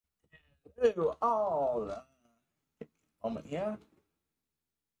do all moment here.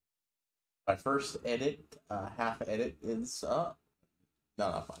 My first edit, half edit is up. No,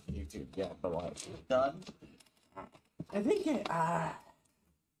 not on YouTube yet, but like done. I think I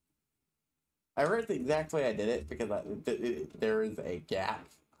read the exact way I did it because there is a gap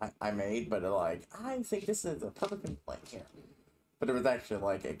I made, but like I think this is a perfect complaint here. But there was actually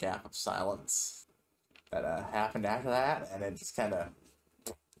like a gap of silence that happened after that, and it just kind of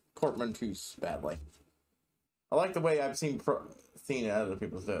Cortman too badly. I like the way I've seen other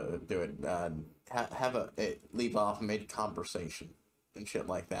people do it. Have it leave off mid conversation and shit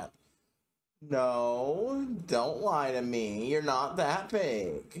like that. No, don't lie to me. You're not that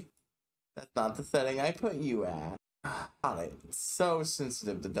big. That's not the setting I put you at. God, it's so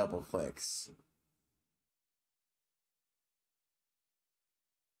sensitive to double clicks.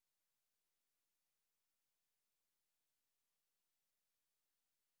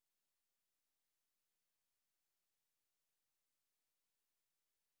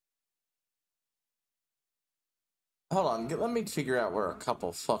 Hold on, let me figure out where a couple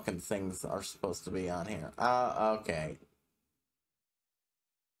fucking things are supposed to be on here. Okay.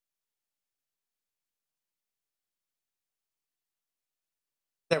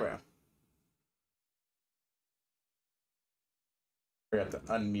 There we go. I have to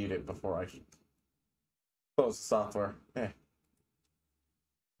unmute it before I close the software.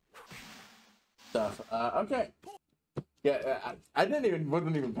 Stuff. Okay. Yeah, I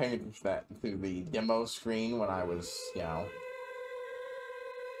wasn't even paying attention to the demo screen when I was, you know,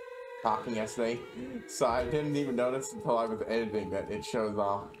 talking yesterday. So I didn't even notice until I was editing that it shows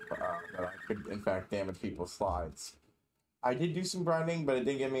off that I could, in fact, damage people's slides. I did do some grinding, but it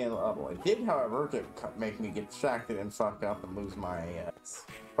didn't get me a level. It did, however, make me get distracted and fucked up and lose my...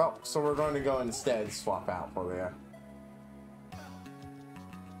 Well, so we're going to go instead swap out for the...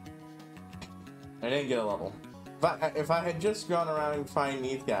 I didn't get a level. If I had just gone around and find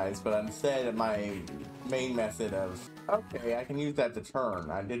these guys, but instead my main method of, okay, I can use that to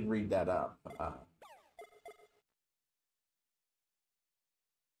turn. I did read that up.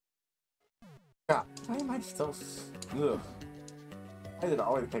 God, why am I still... Ugh. Why did it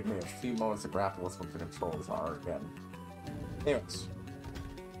always take me a few moments to grapple with what the controls are again? Anyways.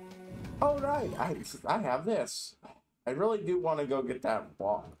 Oh, right, I have this. I really do want to go get that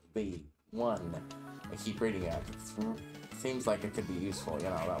the one I keep reading at. It seems like it could be useful, you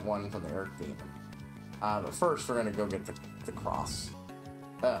know, that one from the Earth Demon. But first, we're gonna go get the cross.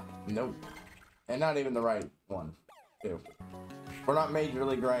 Nope. And not even the right one, too. We're not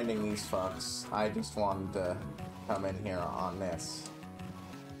majorly grinding these fucks. I just wanted to come in here on this.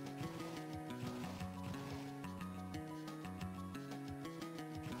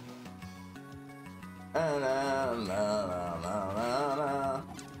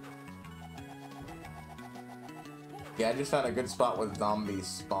 Yeah, I just found a good spot with zombies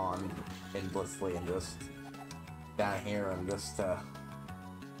spawn endlessly and just down here and just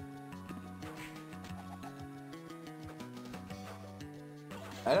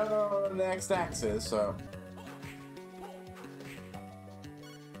I don't know where the next axe is, so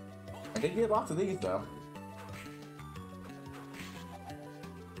I did get lots of these though.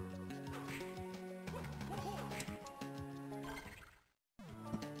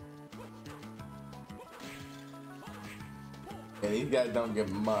 Yeah, these guys don't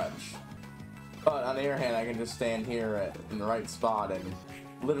give much. But on the other hand, I can just stand here in the right spot and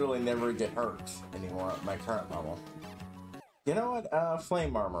literally never get hurt anymore at my current level. You know what?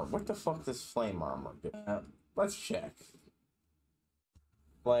 Flame armor. What the fuck does flame armor do? Let's check.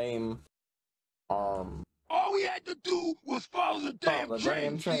 Flame armor. All we had to do was follow the damn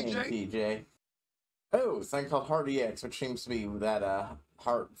train, TJ. Oh, it's something called Heart EX, which seems to be that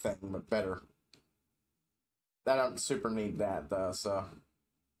heart thing, but better. I don't super need that though, so.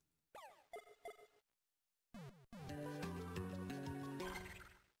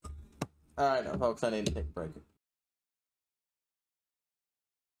 Alright, now folks, I need to take a break.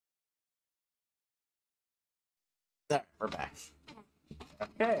 There, we're back.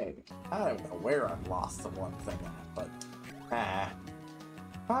 Okay, I don't know where I've lost the one thing at, but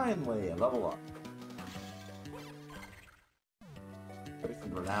finally a level up.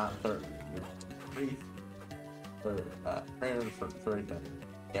 We're now at 33 for prayers for 30.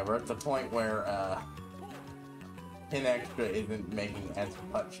 Yeah, we're at the point where 10 extra isn't making as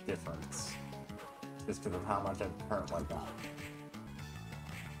much difference just because of how much I've currently got.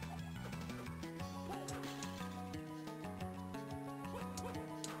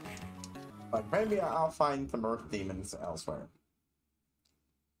 Like, maybe I'll find some Earth Demons elsewhere.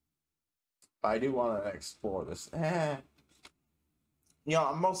 But I do want to explore this. You know,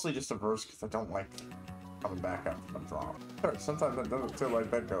 I'm mostly just averse because I don't like coming back up from a drop. Sure, sometimes it doesn't feel like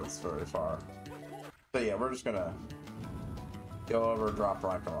that goes very far. So yeah, we're just gonna go over, drop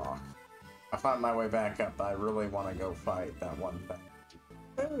like a rock. I find my way back up, but I really want to go fight that one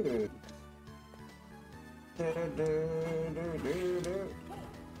thing.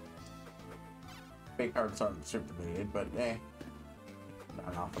 Big hearts aren't super needed, but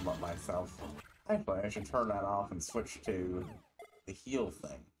not off about myself. Actually, I should turn that off and switch to the heal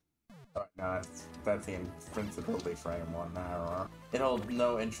thing. Oh, no, that's the invincibility frame one now. It holds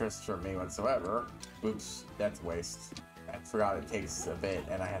no interest for me whatsoever. Oops, that's a waste. I forgot it takes a bit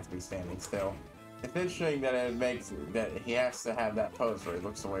and I have to be standing still. It's interesting that it makes that he has to have that pose where he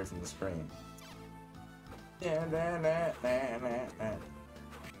looks away from the screen. Wait,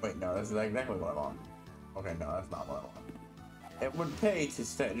 no, this is exactly what I want. Okay, no, that's not what I want. It would pay to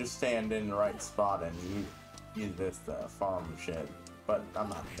just stand in the right spot and use this farm shit, but I'm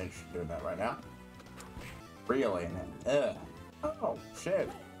not interested in doing that right now. Really? Ugh. Oh, shit.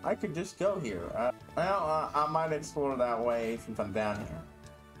 I could just go here. I might explore that way since I'm down here.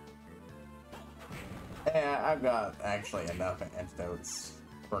 Yeah, I've got actually enough antidotes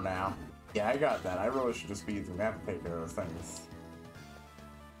for now. Yeah, I got that. I really should just be using that to take care of those things.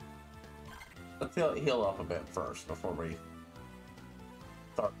 Let's heal up a bit first before we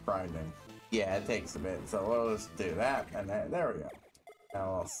start grinding. Yeah, it takes a bit, so we'll just do that, and there we go.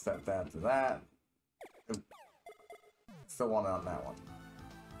 Now I'll set that to that. Still want it on that one.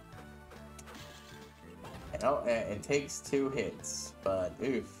 Oh, it takes 2 hits, but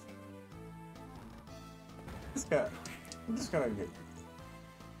oof. I'm just gonna get.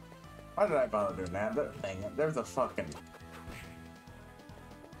 Why did I bother doing that? Dang it, there's a fucking.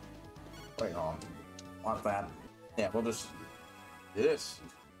 Wait on. Want that? Yeah, we'll just do this.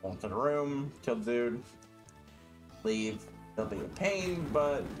 Go into the room, kill the dude, leave. There'll be a pain,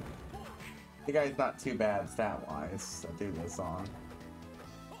 but the guy's not too bad stat-wise to do this on.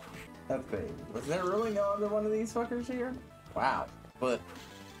 That's big. Was there really no other one of these fuckers here? Wow. But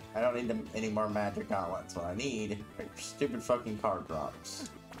I don't need any more magic gauntlets. What I need are stupid fucking card drops.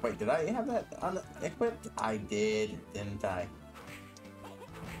 Wait, did I have that unequipped? I did, didn't I?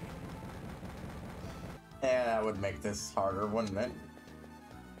 Yeah, that would make this harder, wouldn't it?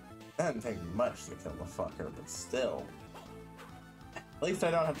 Doesn't take much to kill the fucker, but still. At least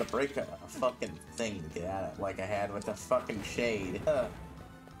I don't have to break a fucking thing to get at it like I had with the fucking shade. Can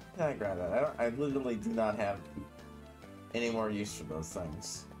I grab that? I literally do not have any more use for those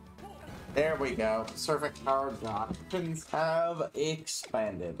things. There we go. Servant card options have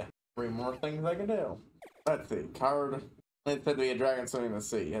expanded. 3 more things I can do. Let's see. Card. It's said to be a dragon swimming in the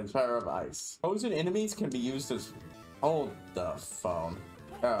sea. Has power of ice. Frozen enemies can be used as. Hold the phone.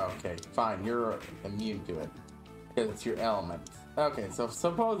 Oh, okay. Fine. You're immune to it. Because it's your element. Okay, so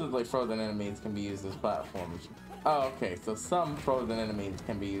supposedly frozen enemies can be used as platforms. Oh, okay. So some frozen enemies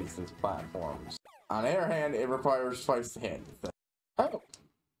can be used as platforms. On the other hand, it requires twice the hit. Oh.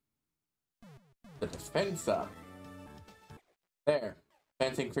 The defense up. There.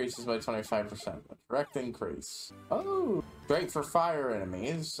 Defense increases by 25%. A direct increase. Oh, great for fire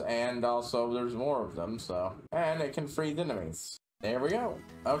enemies, and also there's more of them, so. And it can freeze enemies. There we go.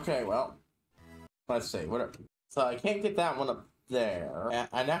 Okay, well. Let's see. What? So I can't get that one up there.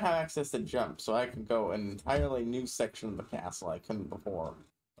 I now have access to jump, so I can go an entirely new section of the castle I couldn't before.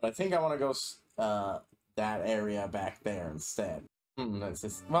 But I think I want to go that area back there instead. That's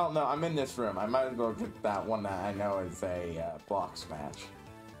just, well, no, I'm in this room. I might as well get that one that I know is a block smash.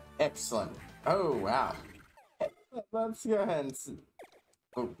 Excellent. Oh, wow. Let's go ahead and see.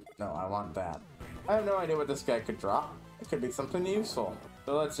 Oh, no, I want that. I have no idea what this guy could drop. It could be something useful.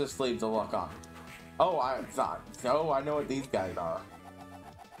 So let's just leave the luck on. Oh, I thought. Oh, I know what these guys are.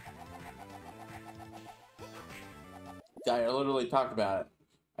 I literally talked about it.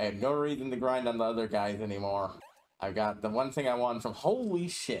 I have no reason to grind on the other guys anymore. I got the one thing I wanted from. Holy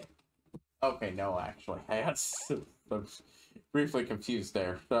shit. Okay, no, actually. I got briefly confused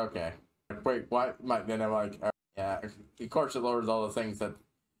there. Okay. Wait, what? Then I'm like, yeah, of course it lowers all the things that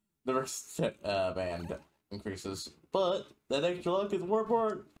the rest band increases. But that extra luck is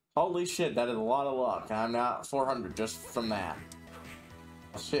worth it. Holy shit, that is a lot of luck. I'm now at 400 just from that.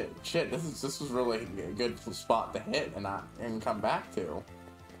 Shit, this was really a good spot to hit and come back to.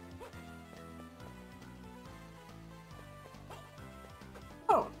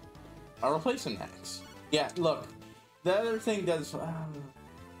 Oh, a replacement axe. Yeah, look, the other thing does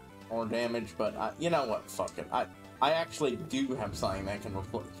more damage, but you know what? Fuck it. I actually do have something that can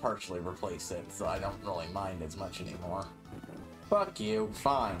partially replace it, so I don't really mind as much anymore. Fuck you.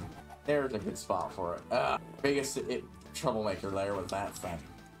 Fine. There's a good spot for it. Biggest troublemaker there with that thing.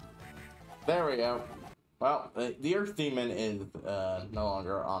 There we go. Well, the Earth Demon is no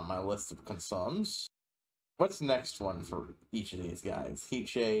longer on my list of concerns. What's the next one for each of these guys? Heat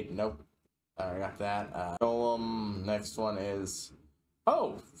Shade, nope. I got that. Golem, next one is...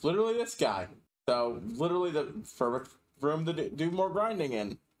 Oh, literally this guy. So, literally the perfect room to do more grinding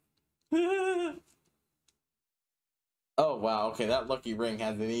in. Oh, wow, okay, that lucky ring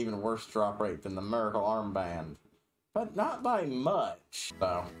has an even worse drop rate than the Miracle Armband. But not by much,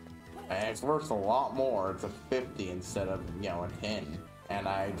 so... And it's worth a lot more. It's a 50 instead of, you know, a 10. And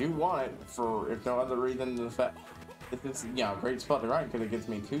I do want it for, if no other reason than the fact this is, you know, a great spot to grind because it gives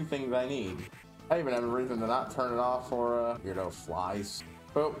me 2 things I need. I even have a reason to not turn it off for, weirdo flies.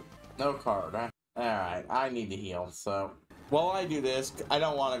 Oh, no card, huh? Alright, I need to heal, so... While I do this, I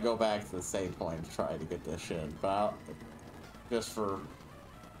don't want to go back to the save point to try to get this shit, but just for...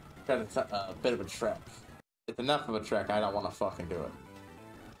 Because it's a bit of a trek. It's enough of a trek, I don't want to fucking do it.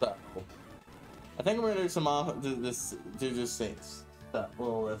 So, I think we're gonna do some do this things.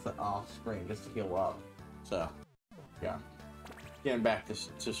 Little this off screen just to heal up. So, yeah, getting back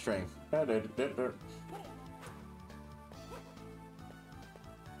to strength. God,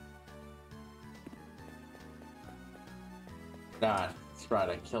 that's right.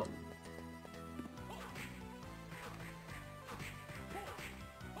 I killed.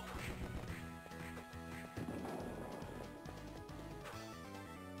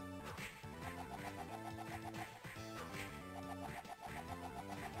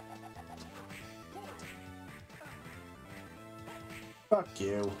 Fuck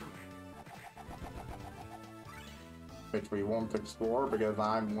you. Which we won't explore because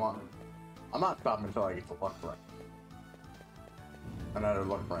I'm not stopping until I get the luck ring. Another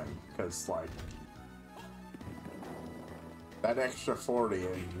luck ring, because like that extra 40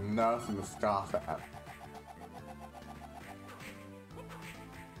 is nothing to scoff at.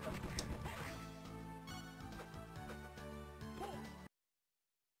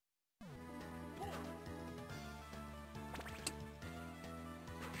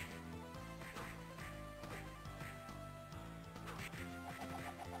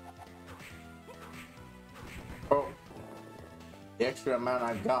 Oh, the extra amount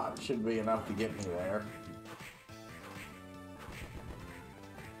I got should be enough to get me there.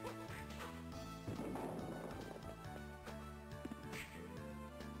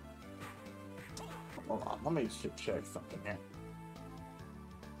 Hold on, let me check something here.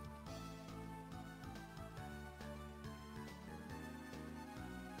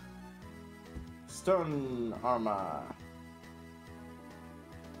 Stone armor.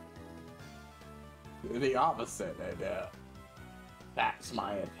 The opposite, and that's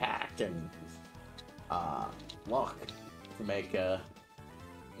my attack and luck to make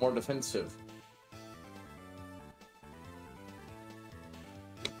more defensive.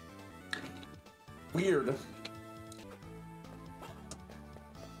 Weird.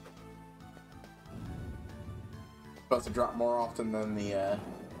 Supposed to drop more often than the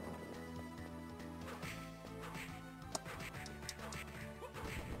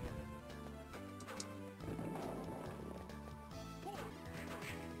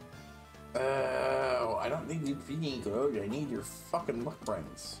Oh, I don't need you being good. I need your fucking luck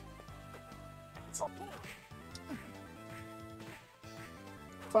rings. That's all.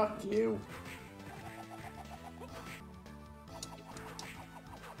 Fuck you.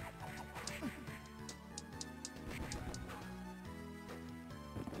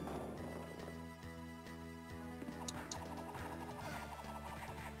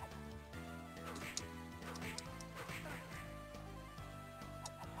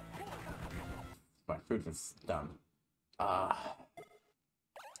 My food is done.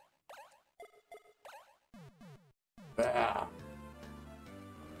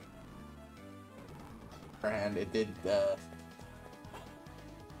 And it did, yeah,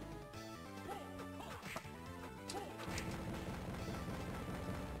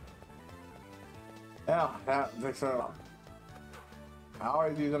 so I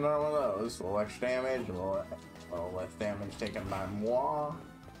always use another one of those. A little extra damage, a little less damage taken by moi,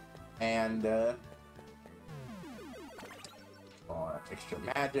 and extra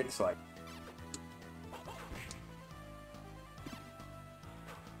magic, so like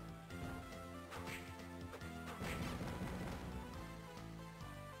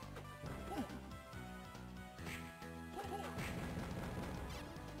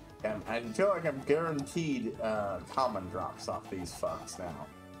I feel like I'm guaranteed common drops off these fucks now.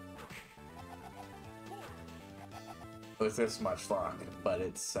 With this much luck, but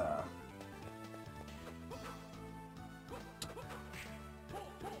it's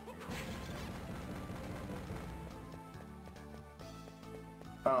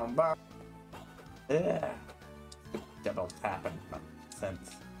combo. Yeah. Double tapping.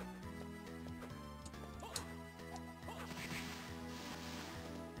 Sense.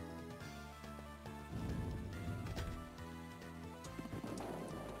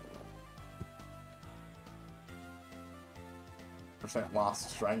 %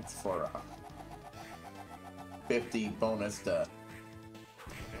 lost strength for 50 bonus to.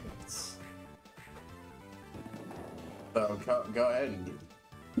 So go ahead and.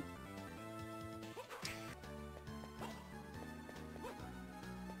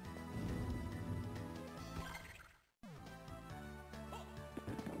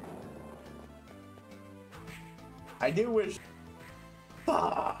 I do wish.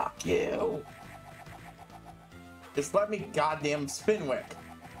 Fuck you. Just let me goddamn spin whip.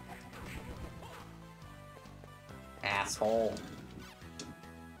 Asshole.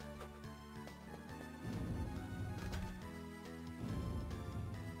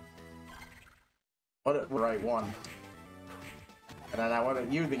 What the right one. And then I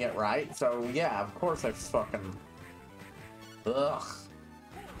wasn't using it right, so yeah, of course I fucking. Ugh.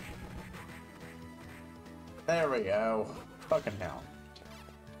 There we go. Fucking hell.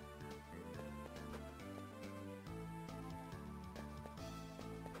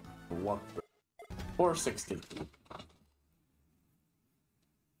 What? 460.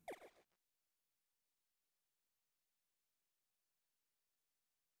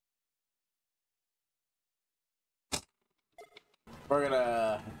 We're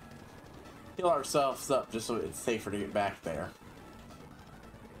gonna heal ourselves up just so it's safer to get back there.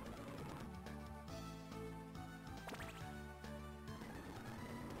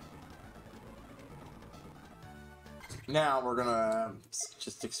 Now we're gonna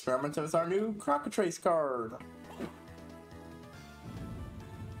just experiment with our new Crocketrace card.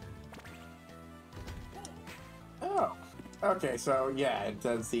 Oh, okay, so yeah, it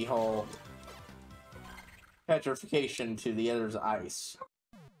does the whole petrification to the other's ice.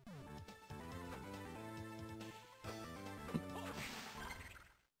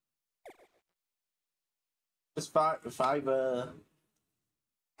 Just five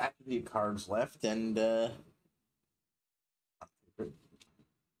attribute cards left, and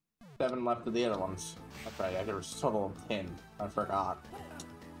 7 left of the other ones. That's right, there was a total of 10. I forgot.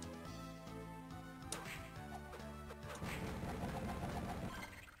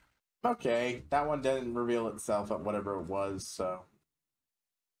 Okay, that one didn't reveal itself at whatever it was, so.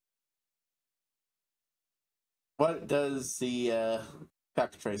 What does the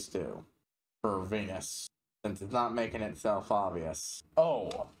Cockatrice do for Venus? Since it's not making itself obvious.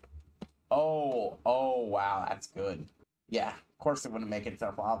 Oh, wow, that's good. Yeah, of course it wouldn't make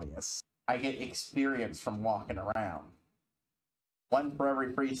itself obvious. I get experience from walking around. 1 for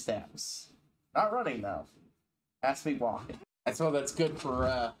every 3 steps. Not running, though. Has to be walking. And so that's good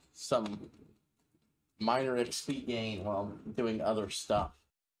for some minor XP gain while doing other stuff.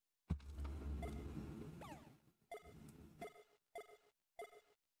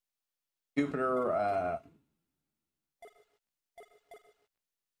 Jupiter,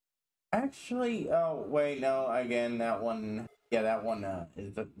 actually, oh, wait, no, again, that one, yeah, that one,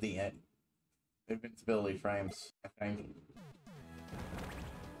 is the invincibility frames, I think.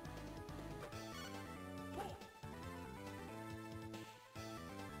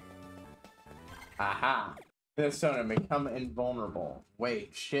 Aha! This zone become invulnerable. Wait,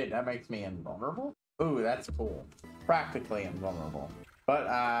 shit, that makes me invulnerable? Ooh, that's cool. Practically invulnerable. But,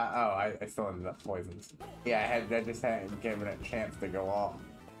 oh, I still ended up poisoned. Yeah, I just hadn't given it a chance to go off.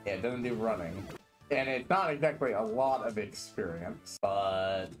 Yeah, it doesn't do running. And it's not exactly a lot of experience,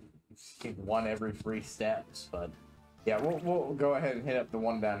 but it's 1 every 3 steps, but yeah, we'll go ahead and hit up the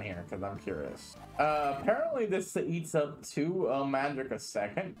one down here, because I'm curious. Apparently this eats up 2 magic a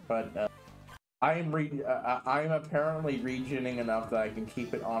second, but, I'm apparently regening enough that I can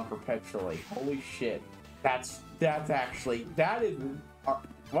keep it on perpetually. Holy shit. That's actually, that is,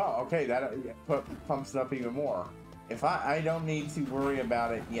 wow, okay, that pumps it up even more. If I don't need to worry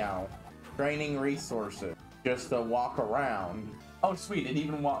about it, you know, draining resources just to walk around. Oh, sweet, it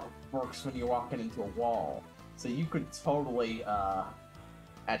even works when you're walking into a wall. So you could totally,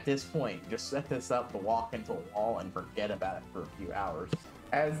 at this point, just set this up to walk into a wall and forget about it for a few hours.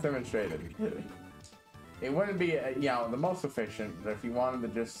 As demonstrated. It wouldn't be, you know, the most efficient, but if you wanted to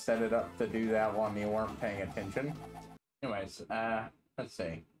just set it up to do that while you weren't paying attention. Anyways, let's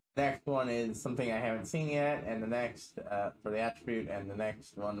see. Next one is something I haven't seen yet, and the next, for the attribute, and the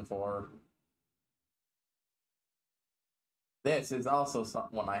next one for... This is also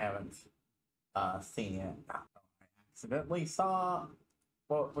one I haven't, seen yet. I accidentally saw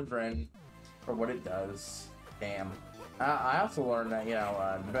what was written, or what it does. Damn. I also learned that, you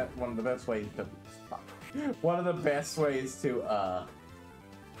know, one of the best ways to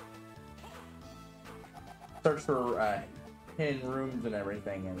search for hidden rooms and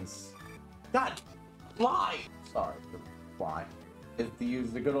everything is Fly! sorry, fly, is to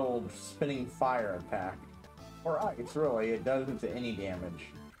use the good old spinning fire attack. Or ice, really, it doesn't do any damage.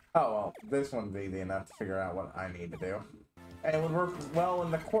 Oh well, this one's easy enough to figure out what I need to do. And it would work well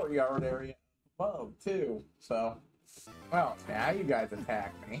in the courtyard area above, too. So, well, now you guys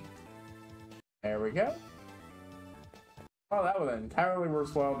attack me. There we go. Oh, that was an entirely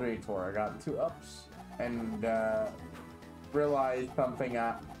worthwhile detour. I got 2 ups and realized something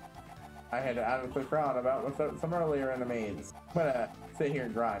I had to honestly frown about with some earlier enemies. I'm gonna sit here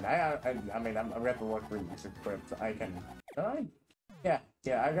and grind. I mean, I've got the luck rings equipped. I can.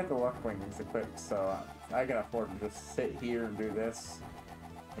 Yeah, I got the luck wings equipped, so I can afford to just sit here and do this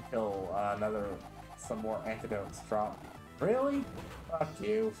until some more antidotes drop. Really? Fuck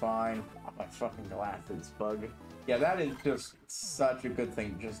you. Fine. Oh, my fucking glasses, bug. Yeah, that is just such a good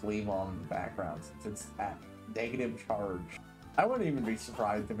thing to just leave on in the background since it's at negative charge. I wouldn't even be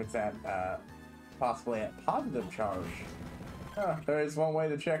surprised if it's at possibly at positive charge. There is one way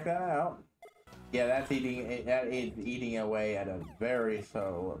to check that out. Yeah, that is eating away at a very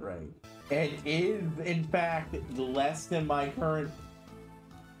slow rate. It is, in fact, less than my current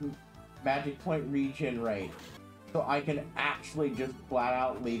magic point regen rate. So I can actually just flat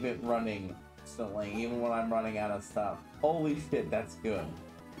out leave it running instantly, even when I'm running out of stuff. Holy shit, that's good.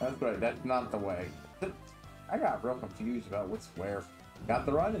 That's good. That's not the way. I got real confused about what's where. Got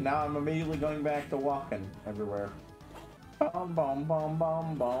the run, and now I'm immediately going back to walking everywhere. Bum, bum, bum,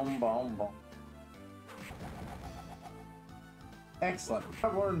 bum, bum, bum, bum. Excellent.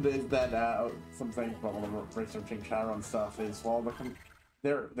 What I've learned is that some things about researching Shadowrun stuff is, well,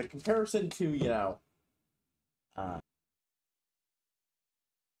 the comparison to, you know,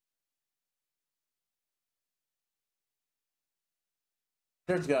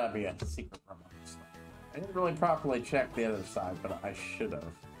 there's gotta be a secret room. I didn't really properly check the other side, but I should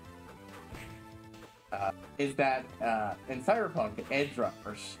have. Is that in Cyberpunk, edge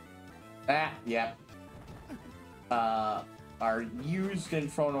runners, are used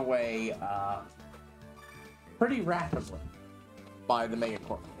and thrown away pretty rapidly by the mega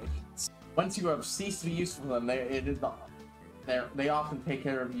corporations. Once you have ceased to be useful to them, they often take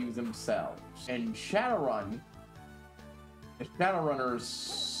care of you themselves. In Shadowrun, the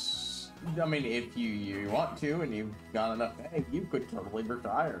Shadowrunners, I mean, if you want to and you've got enough egg, you could totally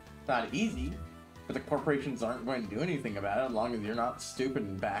retire. It's not easy, but the corporations aren't going to do anything about it as long as you're not stupid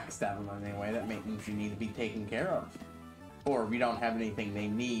and backstabbing them in any way that means you need to be taken care of. Or if you don't have anything they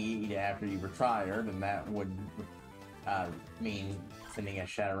need after you've retired, then that would mean sending a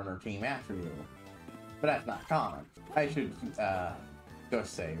Shadowrunner team after you. But that's not common. I should go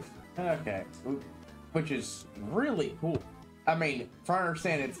save. Okay, which is really cool. I mean, from what I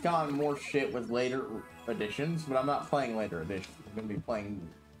understand, it's gone more shit with later editions, but I'm not playing later editions. I'm going to be playing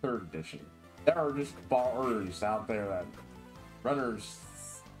 3rd edition. There are just bars out there that runners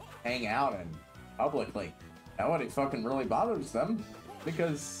hang out in publicly. Nobody fucking really bothers them,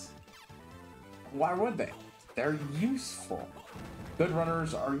 because why would they? They're useful. Good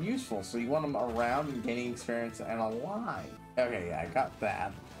runners are useful, so you want them around and gaining experience and alive. Okay, yeah, I got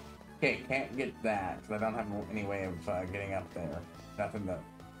that. Okay, can't get that, because I don't have any way of getting up there. Nothing to...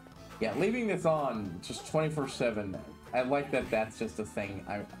 Yeah, leaving this on just 24/7, I like that that's just a thing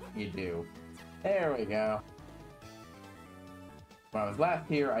you do. There we go. When I was last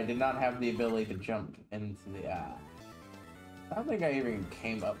here, I did not have the ability to jump into the... I don't think I even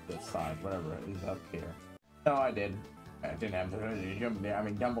came up this side, whatever it is up here. No, I did. I didn't have the ability to jump there. I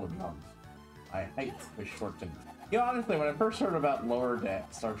mean, double jump. My height was shortened. You know, honestly, when I first heard about Lower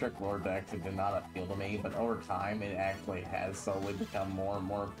Decks, Star Trek Lower Decks, it did not appeal to me, but over time, it actually has slowly become more and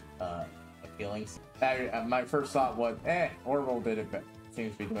more appealing. My first thought was, Orville did it, but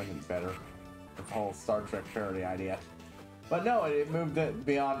seems to be doing it better. The whole Star Trek parody idea. But no, it moved it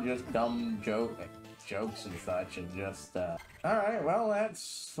beyond just dumb jokes and such, and just, alright, well,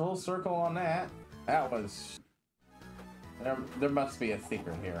 that's full circle on that. That was... There must be a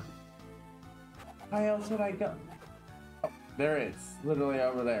secret here. Why else would I go? Oh, there it is. Literally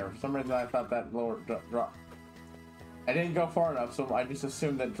over there. For some reason I thought that lower drop. I didn't go far enough, so I just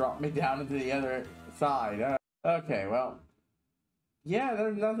assumed that dropped me down into the other side. Okay, well. Yeah,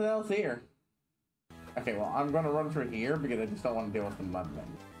 there's nothing else here. Okay, well, I'm going to run through here because I just don't want to deal with the mudmen.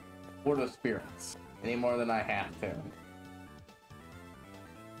 Or the spirits. Any more than I have to.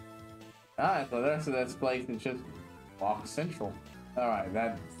 Alright, so the rest of this place is just Walk Central. Alright,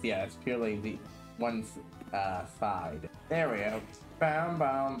 that's purely the ones side. There we go. Boom,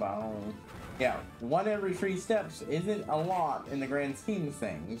 boom, boom. Yeah, one every 3 steps isn't a lot in the grand scheme of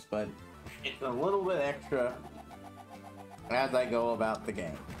things, but it's a little bit extra as I go about the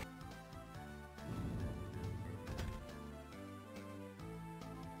game.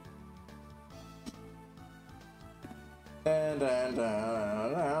 Down, down,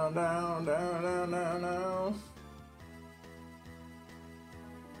 down, down, down, down, down, down.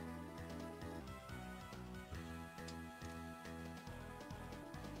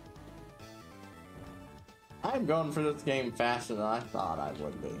 I'm going for this game faster than I thought I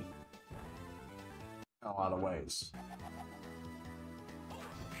would be. In a lot of ways.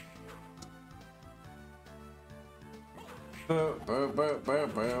 Boo, boo, boo, boo,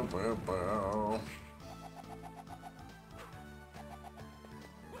 boo, boo, boo.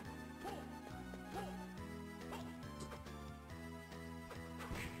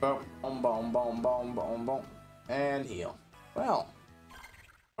 Boom, boom, boom, boom, boom, boom. And heal. Well.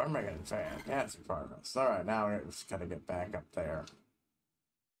 We're making fantastic progress. Alright, now we're just gonna get back up there.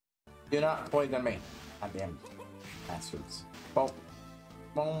 Do not poison me. Goddamn bastards. Boom.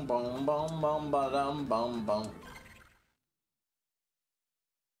 Boom, boom, boom, boom, ba-dum, boom, boom.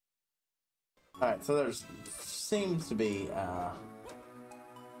 Alright, so there's seems to be a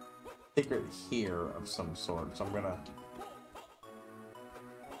secret here of some sort. So I'm gonna...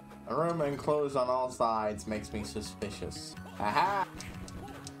 A room enclosed on all sides makes me suspicious. Aha!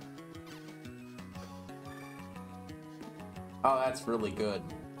 Oh, that's really good.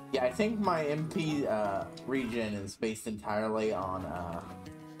 Yeah, I think my MP regen is based entirely on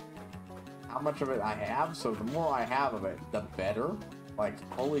how much of it I have. So the more I have of it, the better. Like,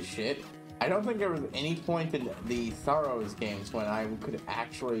 holy shit. I don't think there was any point in the Sorrows games when I could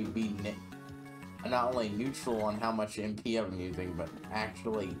actually be not only neutral on how much MP I'm using, but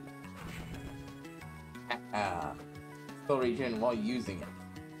actually still regen while using it.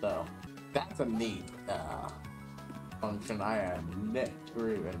 So that's a neat function I had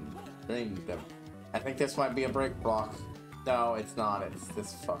never even dreamed of. I think this might be a break block. No, it's not. It's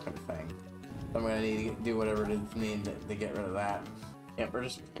this fucking thing. I'm gonna need to do whatever it is needed to get rid of that. Yeah, we're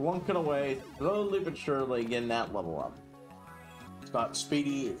just plunking away, slowly but surely getting that level up. It's not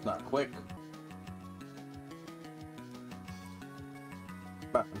speedy, it's not quick.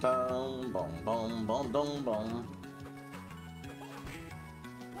 Boom, boom, boom, boom, boom, boom.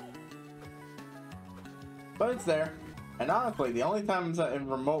 But it's there. And honestly, the only times I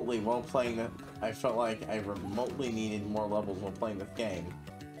remotely while playing it, I felt like I remotely needed more levels while playing this game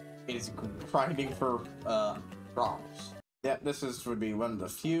is grinding for drops. Yep, this would be one of the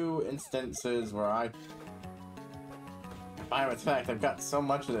few instances where I find with fact I've got so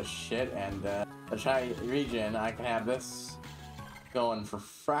much of this shit and the high regen, I can have this going for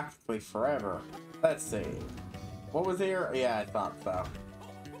practically forever. Let's see. What was here? Yeah, I thought so.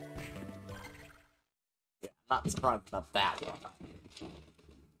 Not surprised about that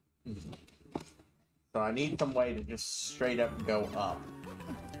one. So I need some way to just straight up go up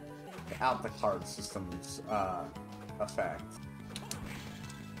without the card system's effect.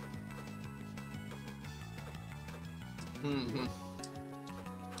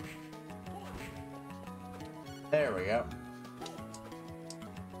 There we go.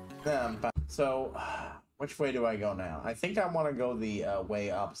 So, which way do I go now? I think I want to go the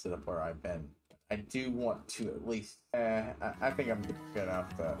way opposite of where I've been. I do want to at least, I think I'm good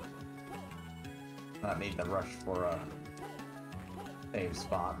enough to not need to rush for a save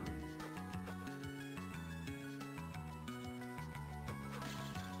spot.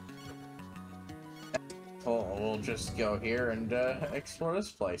 We'll just go here and explore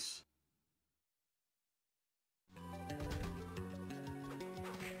this place.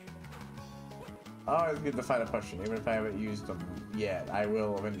 Oh, it's good to find a potion, even if I haven't used them yet. I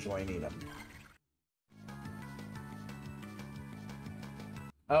will eventually need them.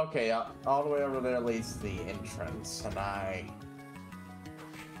 Okay, all the way over there leads to the entrance, and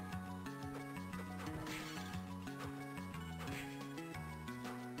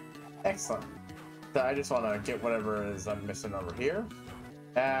excellent. So I just want to get whatever it is I'm missing over here.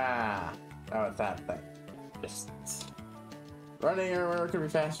 Ah, now it's that thing. Just running everywhere could be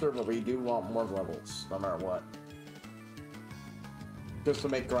faster, but we do want more levels, no matter what. Just to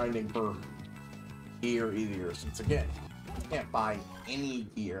make grinding for gear easier, since again, you can't buy any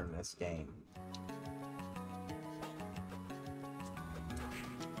gear in this game.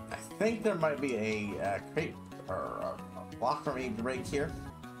 I think there might be a crate or a block for me to break here.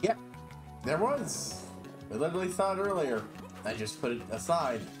 Yep, there was. We literally saw it earlier. I just put it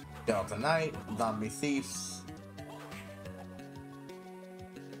aside. Delta Knight, zombie thieves.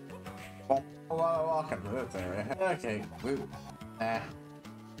 Boom, A lot of walking through this area. Okay, woo.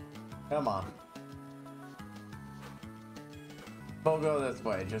 Come on. We'll go this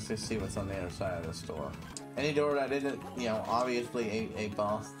way just to see what's on the other side of this door. Any door that isn't, you know, obviously a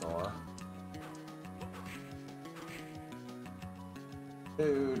boss door.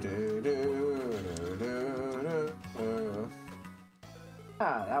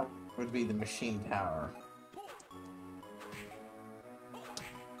 Ah, that would be the machine tower.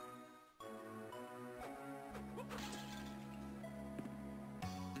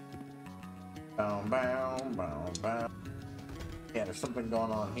 Boom, boom, boom, boom. Yeah, there's something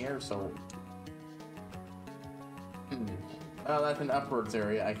going on here, so... Oh, that's an upwards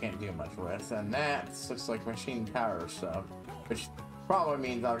area I can't do much with, and that's looks like machine tower stuff, which probably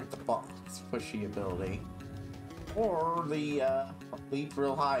means I'll get the box pushy ability, or the leap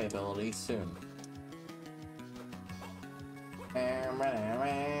real high ability soon.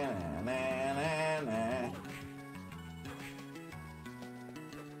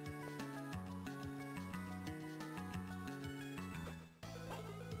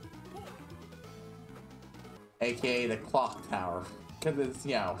 AKA the clock tower, because it's,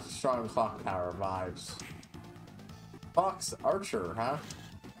 you know, strong clock tower vibes. Fox Archer, huh?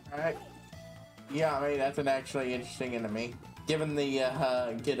 Alright. Yeah, I mean, that's an actually interesting enemy. Given the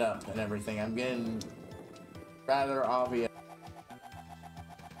get up and everything, I'm getting rather obvious.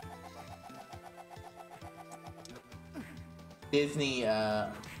 Disney,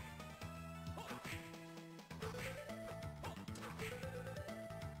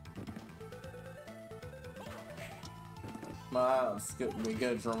 well, it's be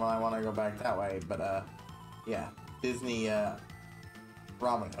good for when I want to go back that way, but, yeah. Disney,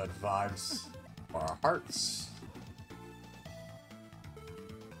 Robin Hood vibes for our hearts.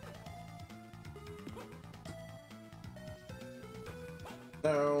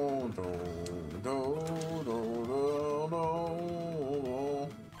 Do, do, do, do, do, do.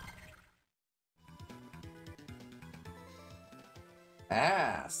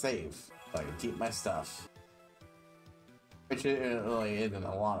 Ah, save. So I can keep my stuff. Which it really isn't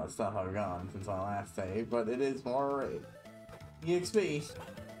a lot of stuff I've gone since my last save, but it is more EXP.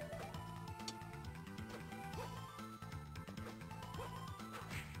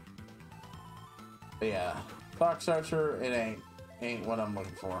 But yeah, Fox Archer, it ain't what I'm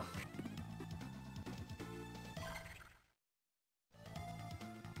looking for.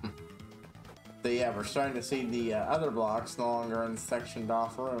 So yeah, we're starting to see the other blocks no longer in sectioned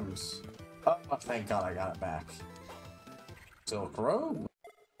off rooms. Oh, thank God I got it back. Silk Road.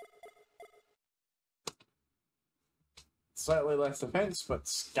 Slightly less defense, but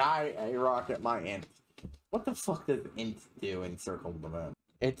skyrocket my int. What the fuck does int do in Circle of the Moon?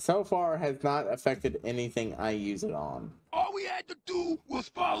 It so far has not affected anything I use it on. All we had to do was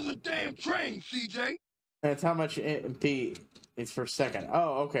follow the damn train, CJ. That's how much MP is per second.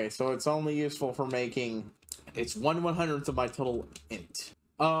 Oh, okay, so it's only useful for making... It's 1/100th of my total int.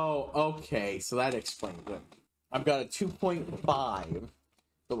 Oh, okay, so that explains it. I've got a 2.5,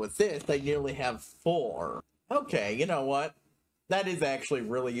 but with this, I nearly have 4. Okay, you know what? That is actually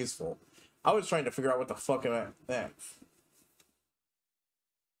really useful. I was trying to figure out what the fuck am I next.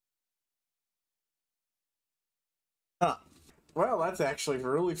 Huh. Well, that's actually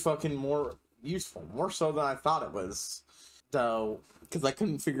really fucking more useful. More so than I thought it was. So, because I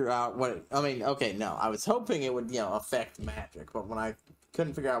couldn't figure out what it, I mean, okay, no. I was hoping it would, you know, affect magic, but when I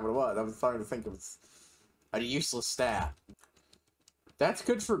couldn't figure out what it was, I was starting to think it was a useless stat. That's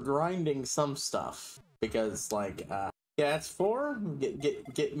good for grinding some stuff. Because, like, yeah, it's 4.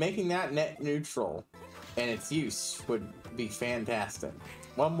 Making that net neutral and its use would be fantastic.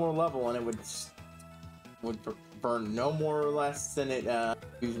 One more level and it would burn no more or less than it,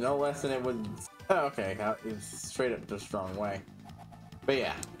 use no less than it would. Oh, okay, it's straight up the strong way. But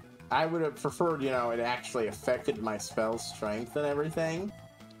yeah, I would have preferred, you know, it actually affected my spell strength and everything.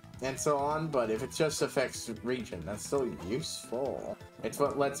 And so on, but if it just affects region, that's still useful. It's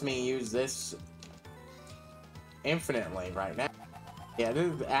what lets me use this infinitely right now. Yeah,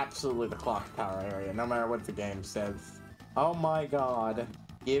 this is absolutely the clock tower area, no matter what the game says. Oh my god,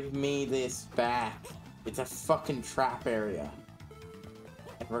 give me this back. It's a fucking trap area.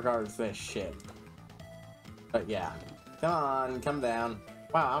 In regards to this shit. But yeah, come on, come down.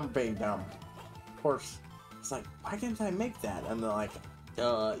 Wow, I'm being dumb. Of course, it's like, why can't I make that? And they're like,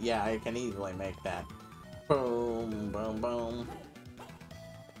 yeah, I can easily make that. Boom, boom, boom.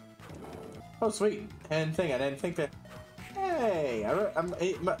 Oh, sweet. I didn't think that. Hey,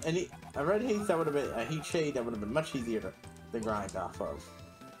 a red haze that would have been a heat shade that would have been much easier to grind off of.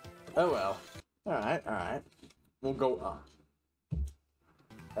 Oh well. Alright, alright. We'll go up.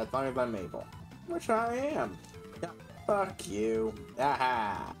 As long as I'm able. Which I am. Yeah. Fuck you.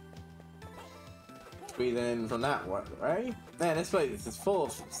 Aha. Squeeze in from that one, right? Man, this place is full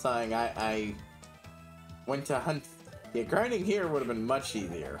of saying I went to hunt. Yeah, grinding here would have been much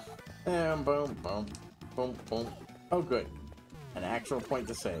easier. And boom, boom, boom, boom. Oh, good. An actual point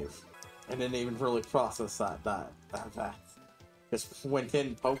to save. I didn't even really process that. Just went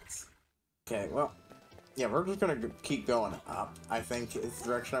in, poked. Okay, well, yeah, we're just gonna keep going up. I think is the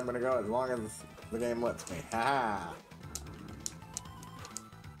direction I'm gonna go as long as the game lets me. Haha.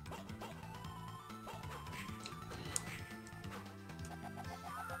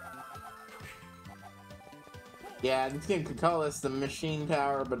 Yeah, this game could call this the machine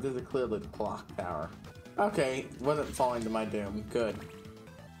tower, but this is clearly the clock tower. Okay, wasn't falling to my doom. Good.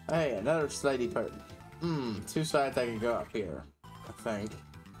 Hey, another slidey part. Two sides I can go up here. I think.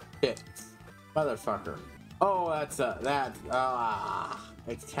 Shit. Motherfucker. Oh, that's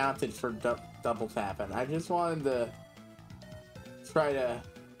it's counted for double tapping. I just wanted to try to.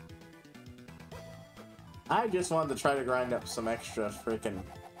 I just wanted to try to grind up some extra freaking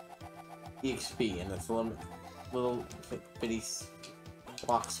EXP in this little bitty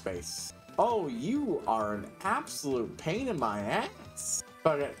block space. Oh, you are an absolute pain in my ass.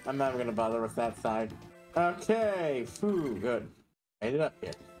 Fuck it, I'm not gonna bother with that side. Okay, phew, good. Made it up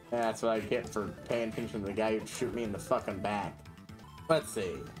here. Yeah, that's what I get for paying attention to the guy who'd shoot me in the fucking back. Let's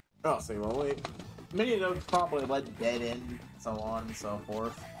see. Oh, see, well, many of those probably led dead end, so on and so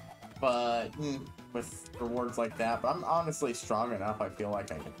forth. But with rewards like that, but I'm honestly strong enough. I feel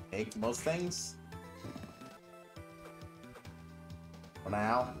like I can take most things. For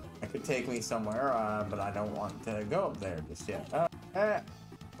now, it could take me somewhere, but I don't want to go up there just yet.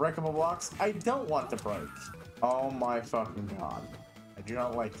 Breakable blocks, I don't want to break. Oh my fucking god. I do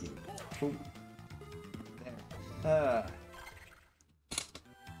not like you. Oop. There.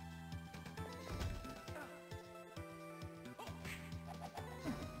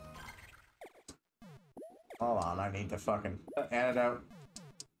 Hold on, I need to fucking antidote.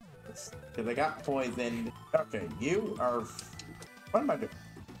 Because I got poisoned. Okay, you are... What am I doing?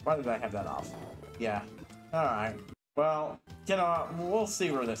 Why did I have that off? Yeah. Alright. Well, you know, we'll see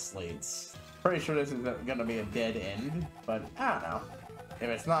where this leads. Pretty sure this is gonna be a dead end, but I don't know. If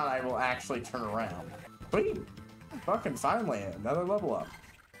it's not, I will actually turn around. Sweet! Fucking finally, another level up.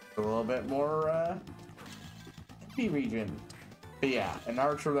 A little bit more, MP region. But yeah, an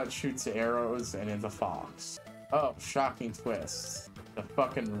archer that shoots arrows and is a fox. Oh, shocking twist. The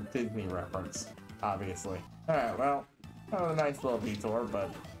fucking Disney reference, obviously. Alright, well, that was a nice little detour, but...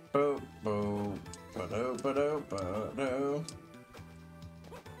 Boo, boo, ba-do, ba-do, ba-do.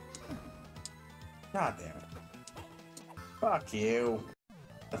 God damn it. Fuck you.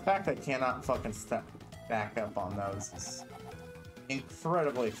 The fact I cannot fucking step back up on those is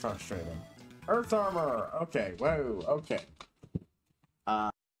incredibly frustrating. Earth armor! Okay, whoa, okay.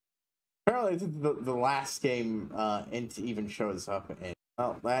 Apparently this is the last game Int even shows up in.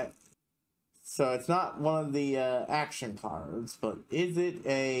 Oh, that... So it's not one of the action cards, but is it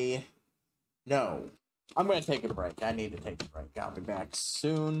a... No. I'm gonna take a break. I need to take a break. I'll be back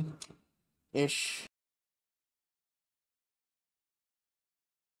soon-ish.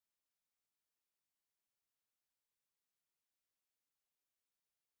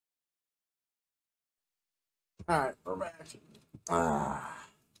 Alright, we're back.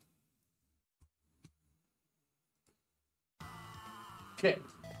 Shit.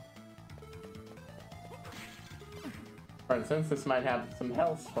 For instance, this might have some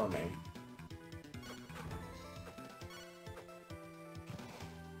health for me.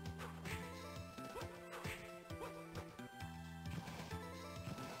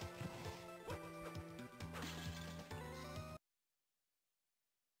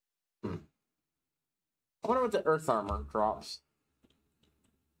 I wonder what the earth armor drops.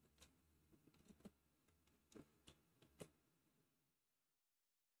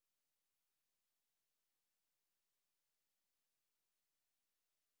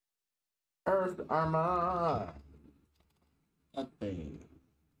 Earth armor. Nothing.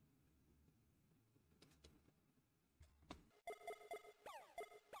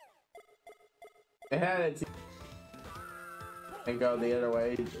 It had it. And go the other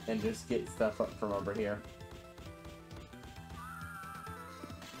way and just get stuff up from over here.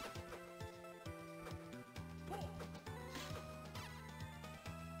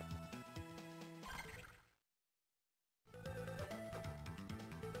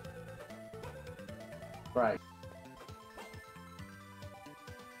 Right.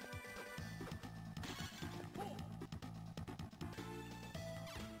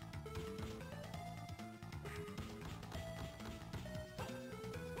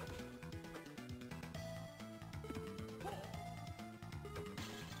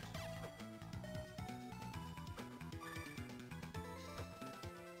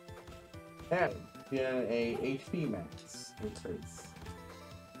 And get a HP max increase.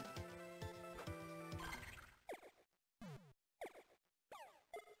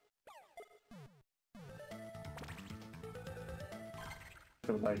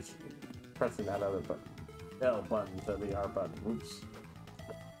 So like pressing that other button. L button to the R button. Oops.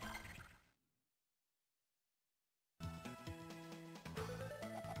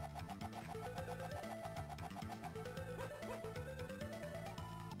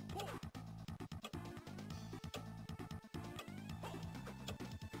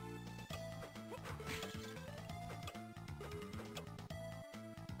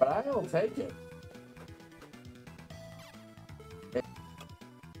 But I will take it.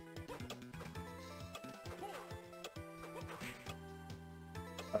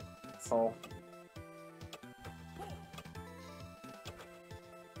 So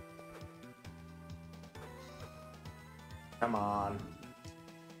come on.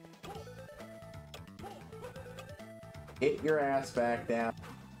 Get your ass back down.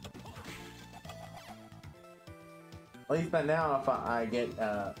 At least by now if I get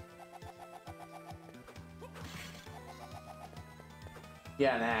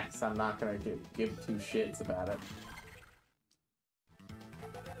yeah, an axe, I'm not gonna give two shits about it.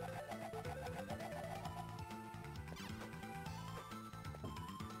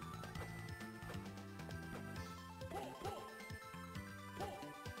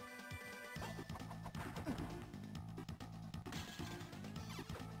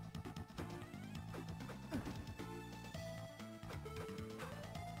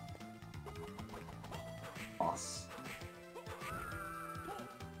 Boss.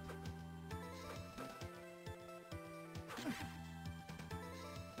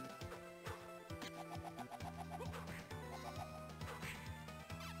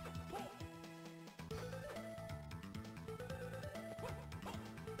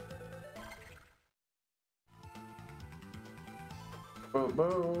 Boo,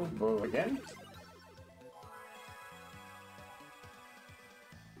 boo, boo again.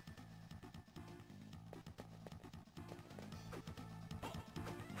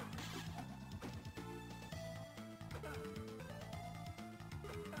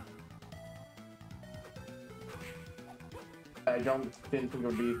 Didn't think it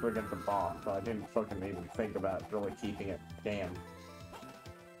would be against the boss, so I didn't fucking even think about really keeping it. Damn.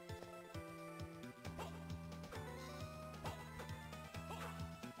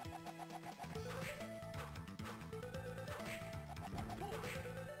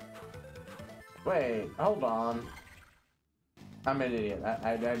 Wait, hold on. I'm an idiot.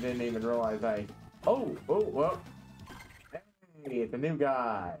 I didn't even realize I... Oh, well. Hey, it's a new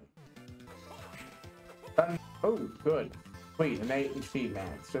guy. Oh, good. Sweet, an 8 HP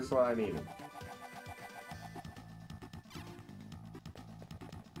max. Just what I needed.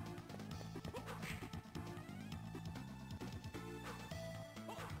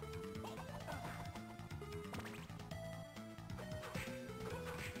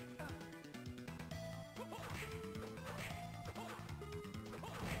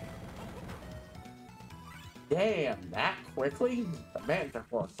 Damn, that quickly? The Manta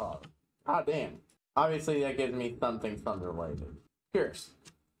Force Solid. God damn. Obviously, that gives me something related. Curious.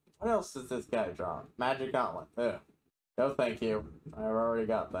 What else does this guy draw? Magic Gauntlet. Ugh. No, thank you. I've already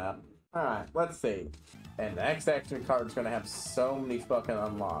got that. Alright, let's see. And the X action card's gonna have so many fucking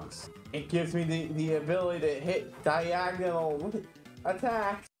unlocks. It gives me the ability to hit diagonal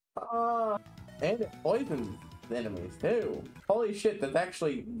attacks. And it poisons enemies too. Holy shit, that's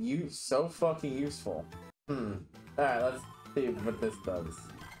actually so fucking useful. Alright, let's see what this does.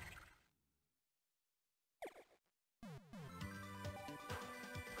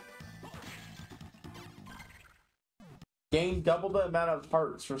 Gain double the amount of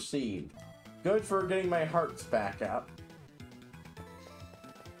hearts received. Good for getting my hearts back up.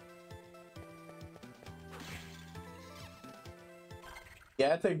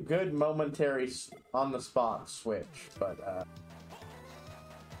 Yeah, it's a good momentary on-the-spot switch, but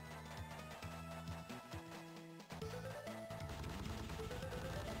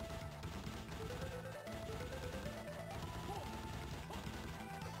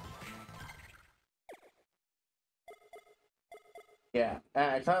yeah,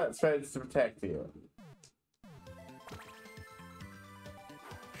 I thought it spreads to protect you.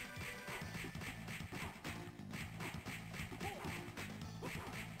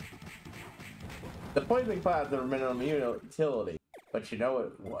 The poison clouds are minimum utility, but you know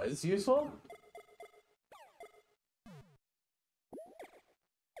it was useful?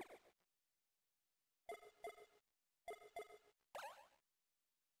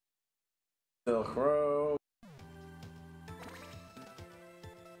 Silk Robe.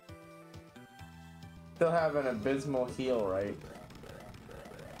 Still have an abysmal heal, right?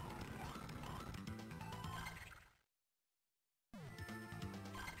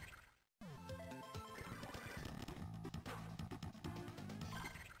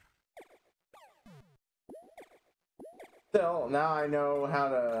 Still, now I know how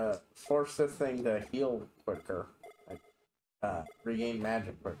to force this thing to heal quicker. Like, regain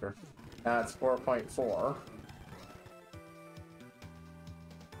magic quicker. Now it's 4.4.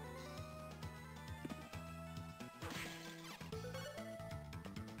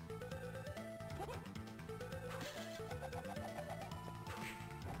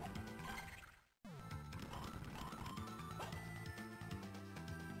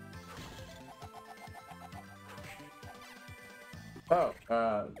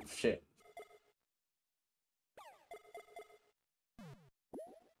 Oh, shit.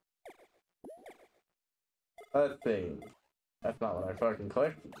 Let's see. That's not what I fucking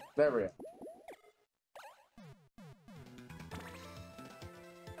clicked. There we go.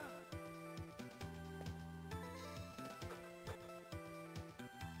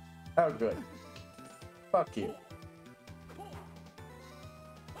 Oh, good. Fuck you.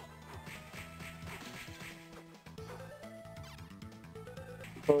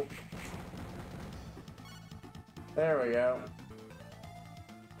 Oh. There we go.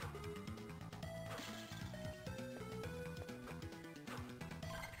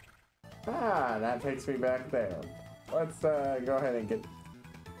 Ah, that takes me back there. Let's go ahead and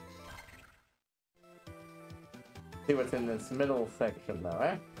see what's in this middle section though,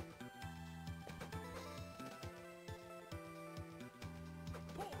 eh?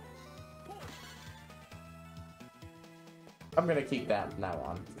 I'm gonna keep that from now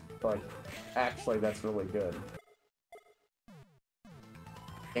on. Like, actually, that's really good.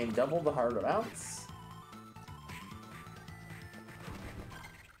 And double the heart amounts.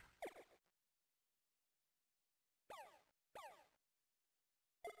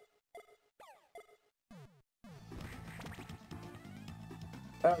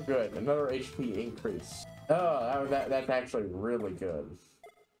 Oh, good. Another HP increase. Oh, that's actually really good.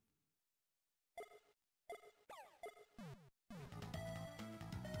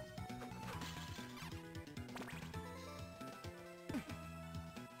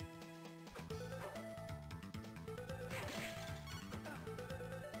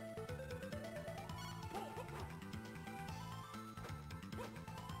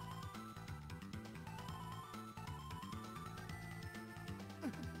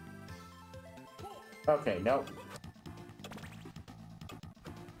 Okay, nope.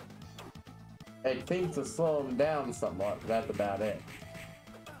 It seems to slow him down somewhat, but that's about it.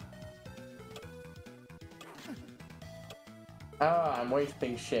 Oh, I'm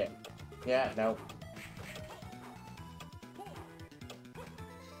wasting shit. Yeah, nope.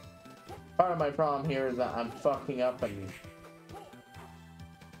 Part of my problem here is that I'm fucking up and...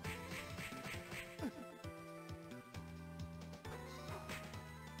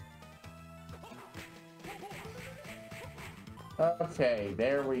 Okay,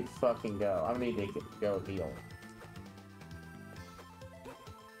 there we fucking go. I need to go heal.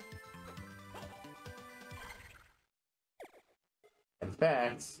 In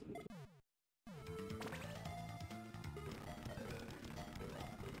fact...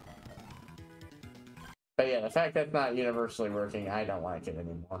 But yeah, the fact that it's not universally working, I don't like it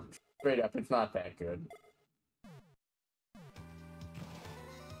anymore. Straight up, it's not that good.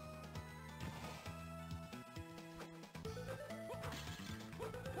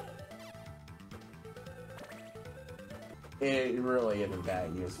 It really isn't that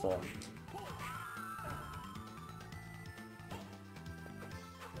useful.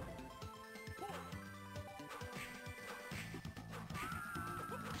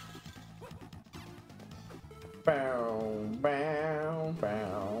 Bow, bow,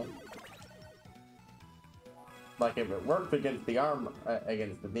 bow. Like if it worked against the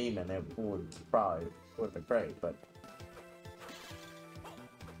against the demon, it would probably be great, but.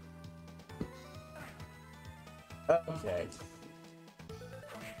 Okay.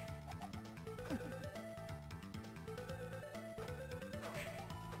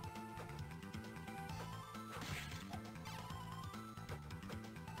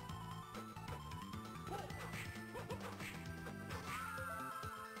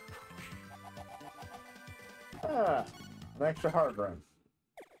 Ah, an extra hard run.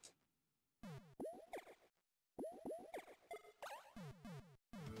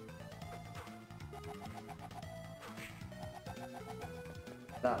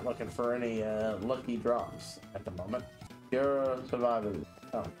 Not looking for any lucky drops at the moment. Pure survivors.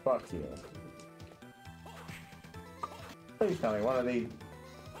 Oh, fuck you. Please tell me one of these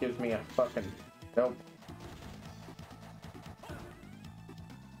gives me a fucking... Nope.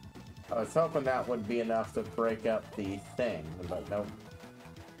 I was hoping that would be enough to break up the thing, but nope.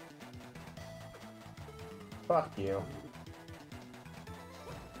 Fuck you.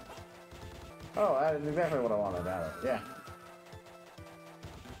 Oh, that is exactly what I wanted out of it, yeah.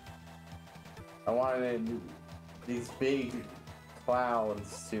 I wanted these big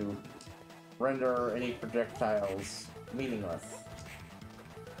clouds to render any projectiles meaningless.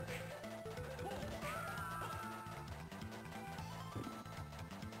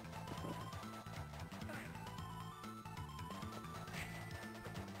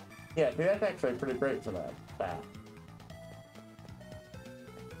 Yeah, see, that's actually pretty great for that.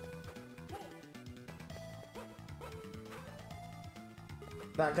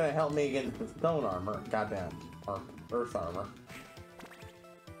 Not gonna help me against the stone armor. Goddamn. Or earth armor.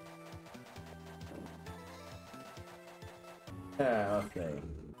 Yeah, let's see.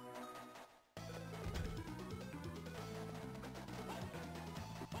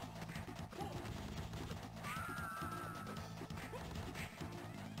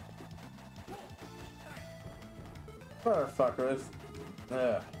 Motherfuckers.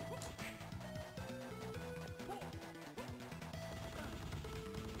 Ugh.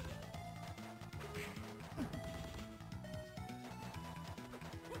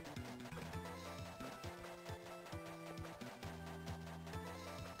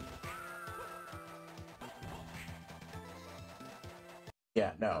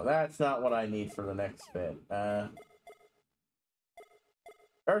 Yeah, no, that's not what I need for the next bit.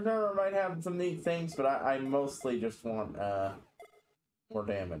 Earth might have some neat things, but I mostly just want, more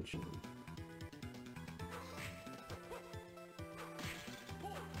damage.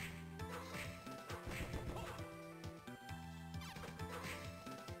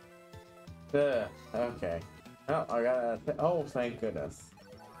 Okay. Oh, I got oh, thank goodness.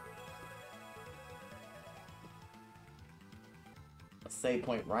 A save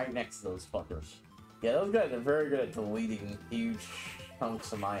point right next to those fuckers. Yeah, those guys are very good at deleting huge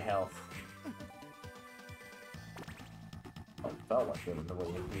chunks of my health. Oh, it felt like they were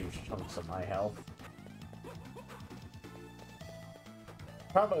deleting huge chunks of my health.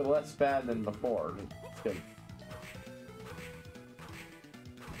 Probably less bad than before. It's good.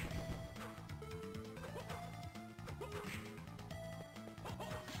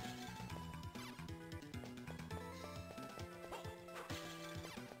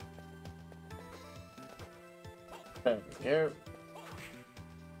 Thank you.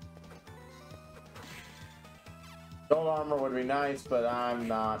 Gold armor would be nice, but I'm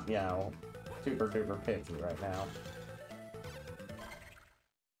not, you know, super duper picky right now.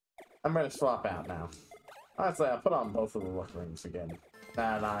 I'm gonna swap out now. Honestly, I'll put on both of the look rings again.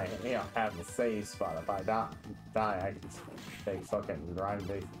 And I, you know, have the save spot. If I die, I can take fucking grind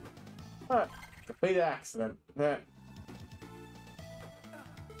these. Complete accident. Ah,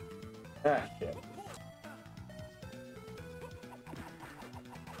 shit.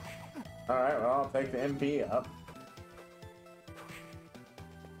 Alright, well, I'll take the MP up.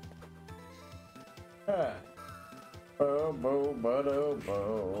 Bo, bo, bo,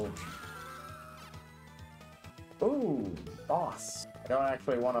 bo. Ooh, boss. I don't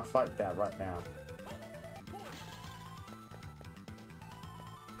actually want to fight that right now.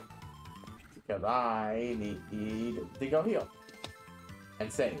 Because I need to go heal.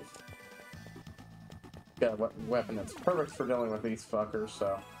 And save. Got a weapon that's perfect for dealing with these fuckers,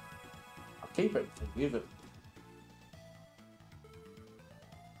 so I'll keep it and use it.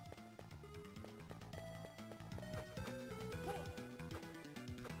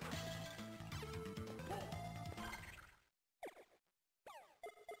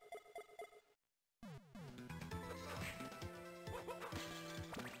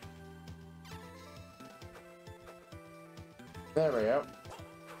 There we go.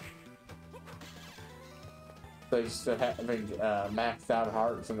 So used to having maxed out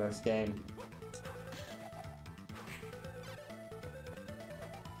hearts in this game.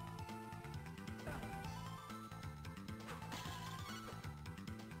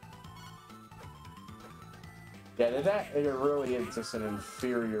 Yeah, that it really is just an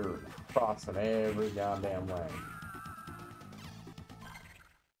inferior cross in every goddamn way.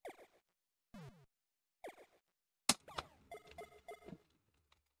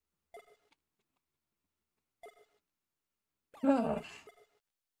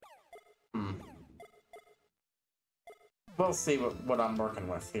 We'll see what I'm working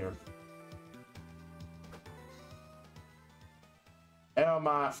with here. How am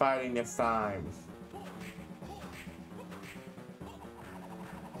I fighting this time?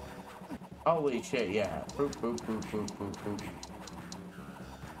 Holy shit, yeah. Boop, boop, boop, boop, boop, boop.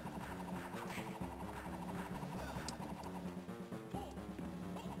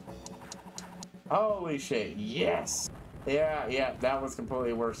 Holy shit, yes! Yeah, that was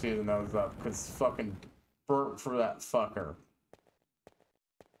completely worth using those up, because fucking burnt for that fucker.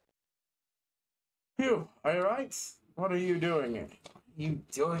 Phew, are you right? What are you doing? What are you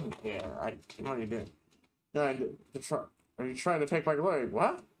doing here? What are you doing? Are you trying to take my glory?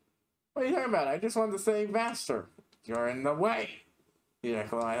 What? What are you talking about? I just wanted to say faster. You're in the way. You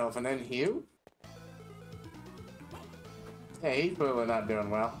Nikolai and then Hugh? Hey, he's clearly not doing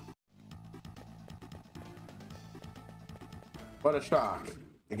well. What a shock.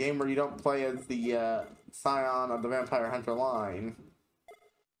 The game where you don't play as the scion of the Vampire Hunter line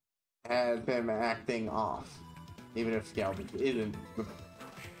has him acting off. Even if Scout isn't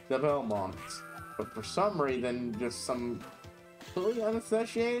the Belmont. But for some reason, just some completely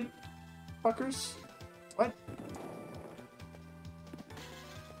unassociated fuckers? What?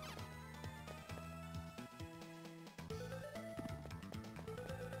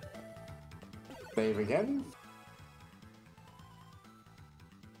 Save again.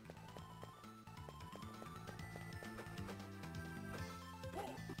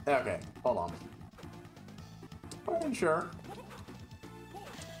 Okay, hold on. I'm sure.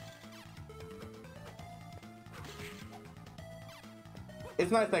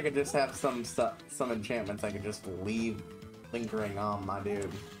 It's nice I could just have some stuff, some enchantments I could just leave lingering on my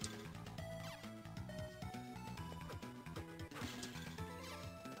dude.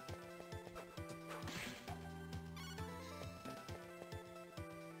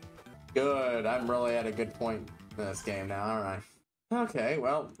 Good, I'm really at a good point in this game now, aren't I? Okay,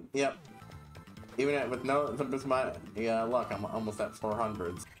 well, yep. Even with no, just my luck, I'm almost at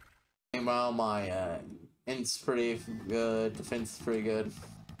 400s. Meanwhile, my int's pretty good, defense is pretty good.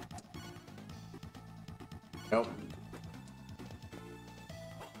 Nope.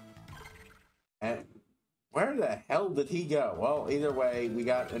 And where the hell did he go? Well, either way, we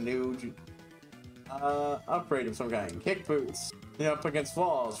got a new upgrade of some kind. Kick boots. You know, up against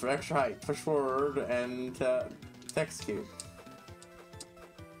walls for extra height, push forward, and execute.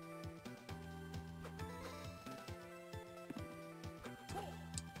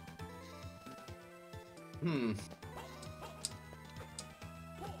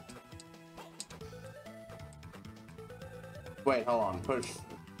 Wait, hold on. Push.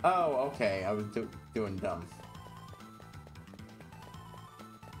 Oh, okay. I was doing dumb.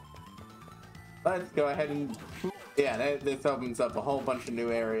 Let's go ahead and... Yeah, this opens up a whole bunch of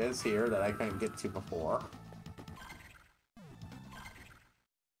new areas here that I couldn't get to before.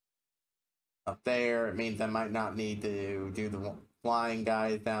 Up there, it means I might not need to do the flying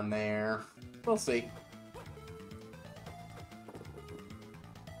guys down there. We'll see.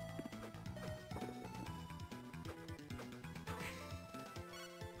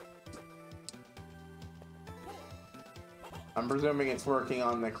 I'm presuming it's working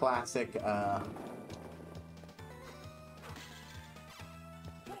on the classic,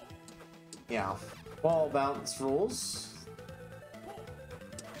 yeah, wall bounce rules.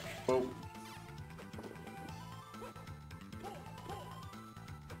 Oh.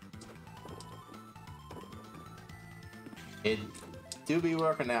 It do be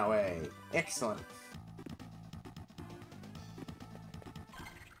working that way. Excellent.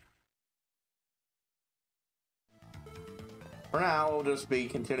 For now, we'll just be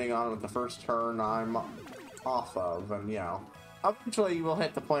continuing on with the first turn I'm off of, and you know, eventually we'll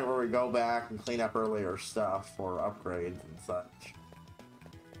hit the point where we go back and clean up earlier stuff for upgrades and such.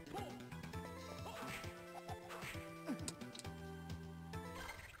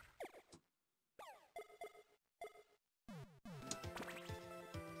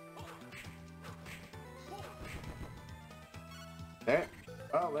 Okay,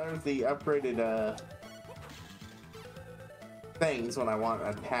 well, there's the upgraded, things when I want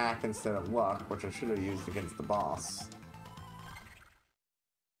attack instead of luck, which I should have used against the boss.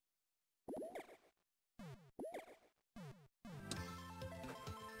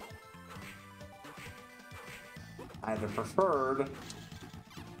 I'd have preferred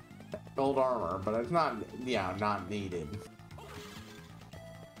gold armor, but it's not, yeah, not needed.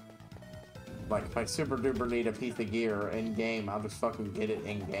 Like, if I super duper need a piece of gear in game, I'll just fucking get it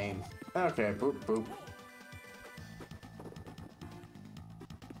in game. Okay, boop, boop.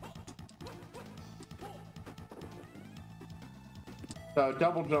 So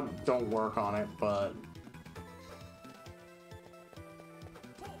double jump don't work on it, but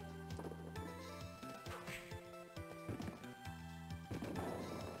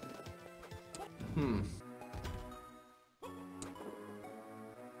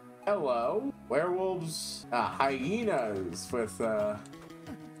hello, werewolves, hyenas with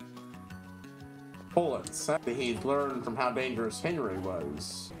bullets. He's learned from how dangerous Henry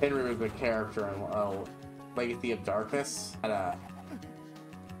was. Henry was the character in Legacy of Darkness. And,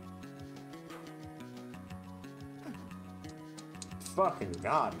 fucking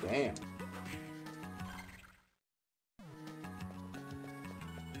goddamn.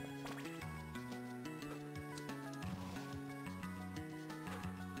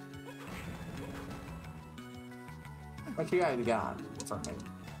 What you guys got for me?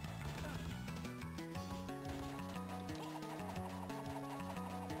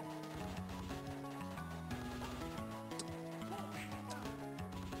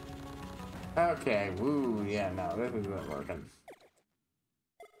 Okay, woo, yeah, no, this isn't working.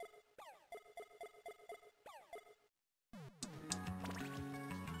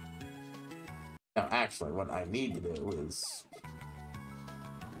 Now, actually, what I need to do is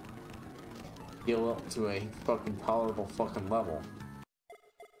heal up to a fucking tolerable fucking level.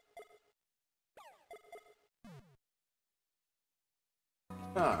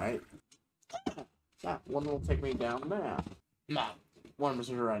 Alright. That one will take me down there. Not 1%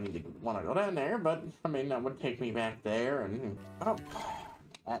 sure I need to want to go down there, but I mean, that would take me back there and. Oh,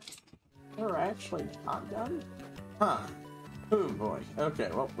 that's. We're actually not done? Huh. Oh boy. Okay,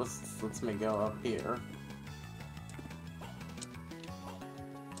 well, let's me go up here.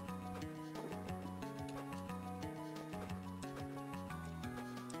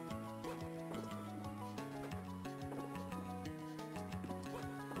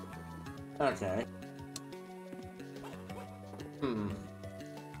 Okay.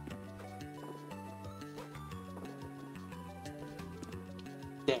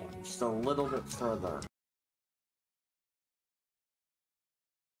 Damn, just a little bit further.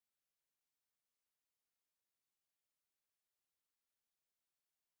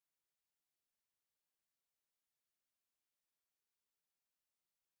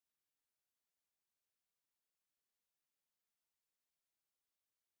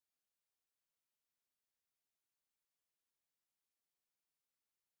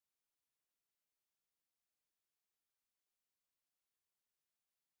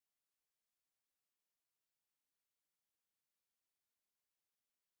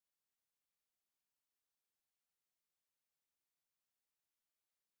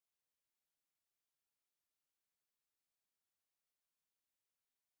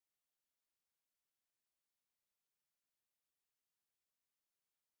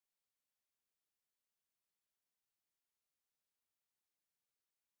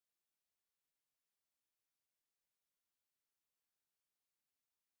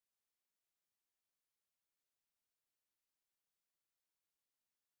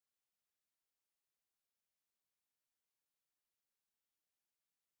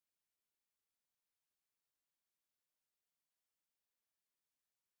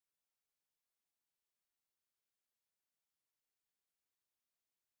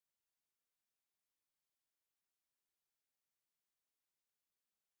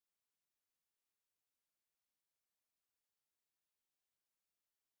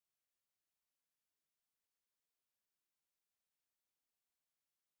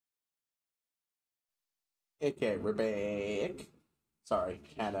 Okay, we're back. Sorry,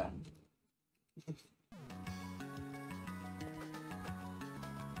 kinda.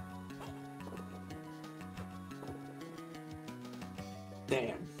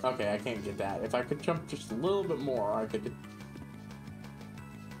 Damn. Okay, I can't get that. If I could jump just a little bit more, I could,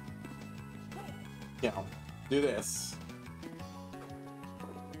 you know, do this.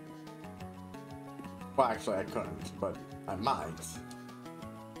 Well, actually, I couldn't, but I might.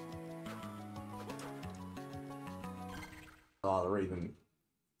 All the reason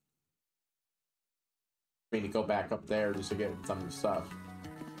for me to go back up there just to get some stuff.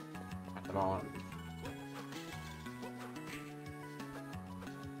 Come on.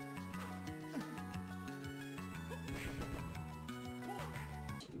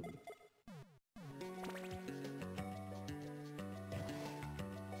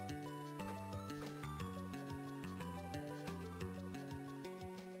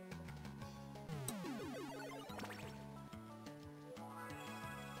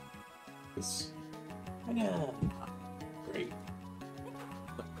 It's kinda great.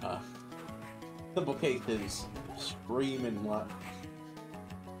 Simple case is screaming what?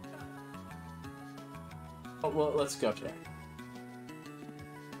 Oh, well, let's go check.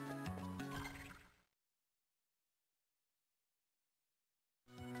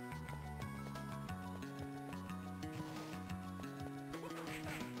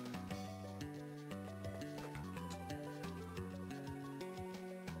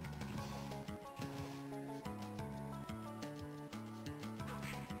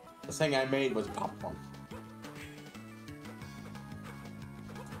 The thing I made was popcorn.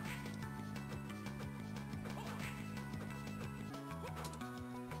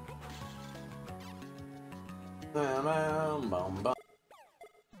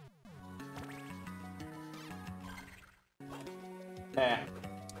 Eh.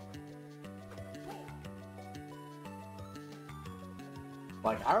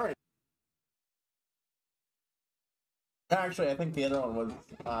 Like, I already... Actually, I think the other one was,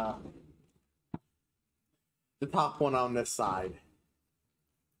 the top one on this side.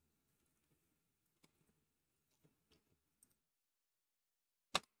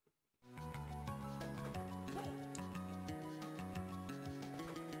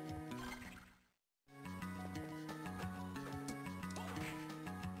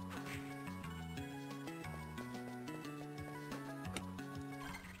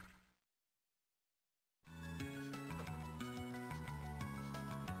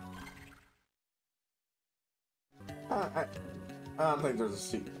 I don't think there's a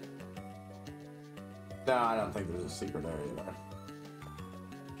secret. No, I don't think there's a secret area there.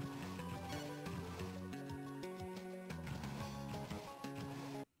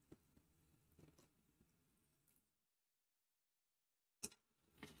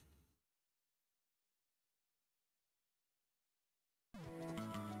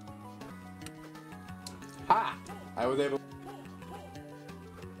 Ha! I was able.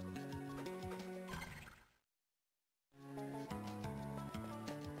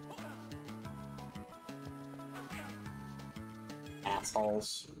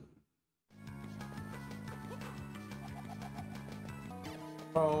 Assholes.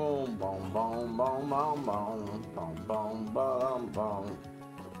 Boom, boom, boom, boom, boom, boom, boom, boom, boom, boom.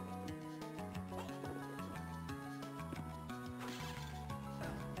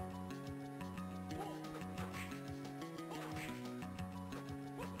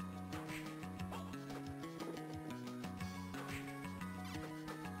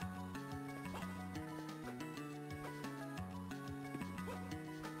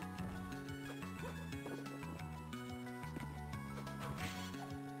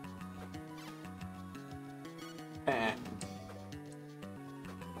 Eh.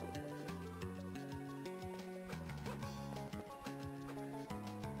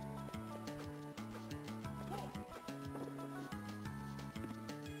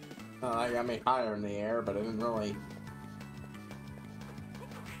 I got me higher in the air, but I didn't really.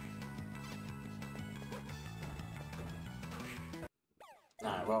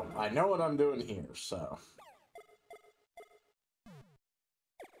 Alright, well, I know what I'm doing here, so.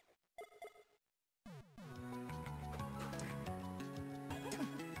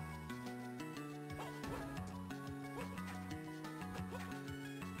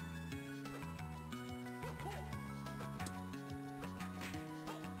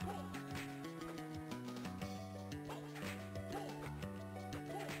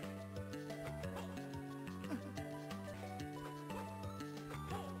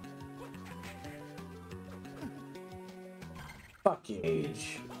 Fuck you.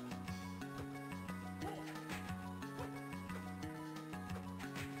 Age.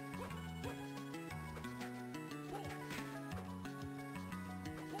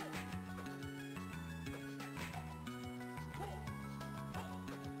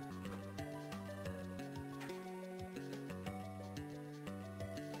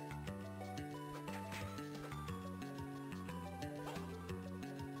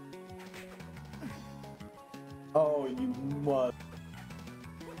 Oh, you must.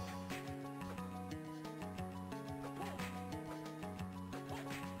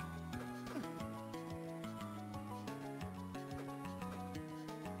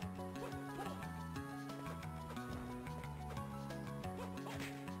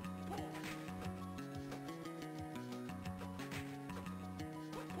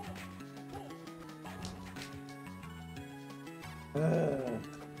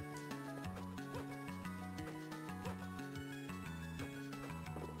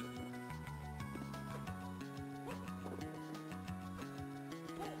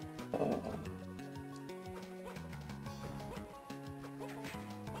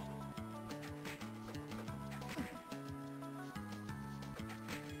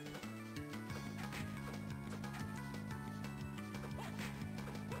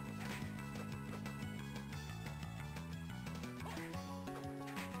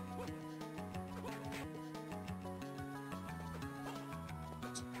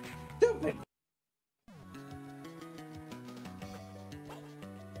 Stupid.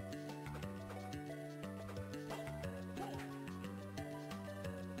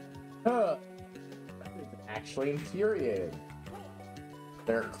 That is actually infuriating.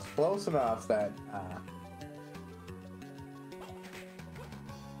 They're close enough that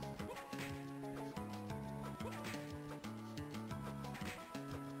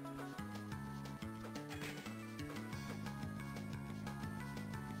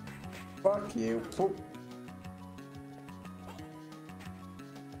fuck you. Oop.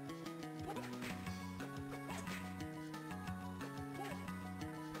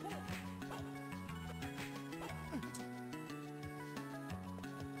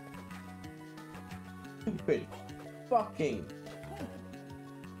 Stupid fucking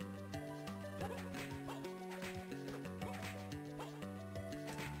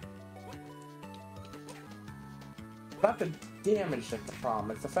not the damage that's the problem.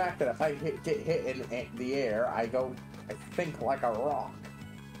 It's the fact that if I get hit in the air, I think like a rock.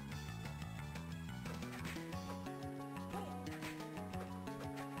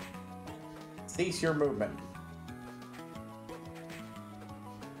 Cease your movement.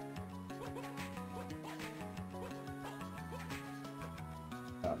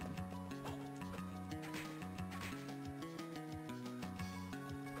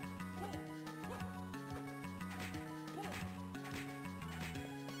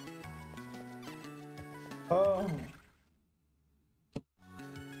 Oh.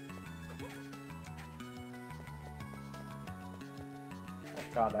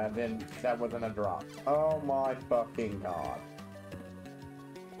 God, that wasn't a drop. Oh my fucking god.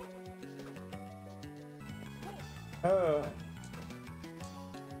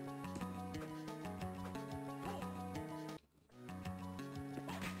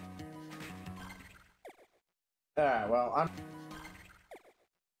 Alright, well, I'm...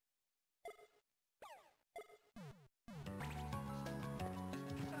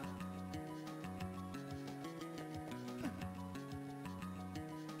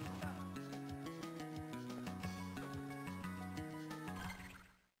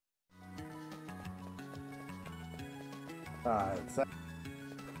 Alright, so...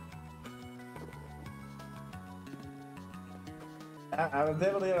 I was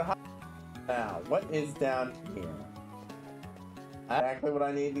able to get a high... Now, what is down here? Exactly what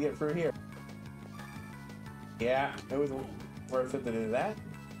I need to get through here. Yeah, it was worth it to do that.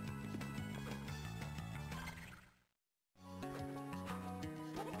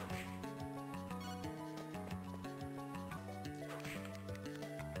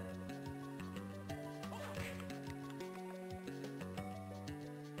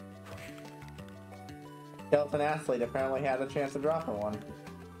 Skeleton athlete apparently had a chance of dropping one.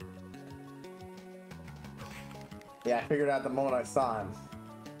 Yeah, I figured out the moment I saw him.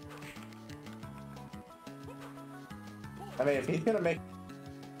 I mean, if he's gonna make...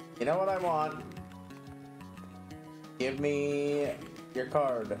 You know what I want? Give me your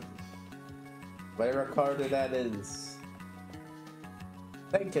card. Whatever card that is.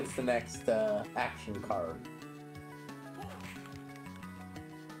 I think it's the next action card.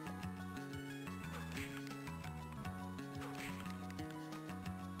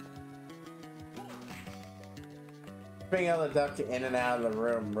 Being able to duck in and out of the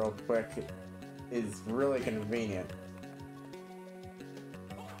room real quick is really convenient.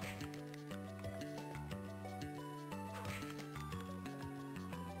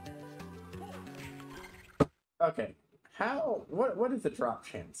 Okay, what is the drop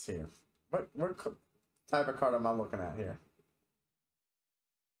chance here? What type of card am I looking at here?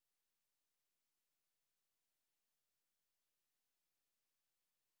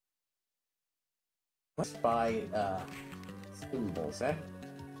 Let's buy symbols, eh?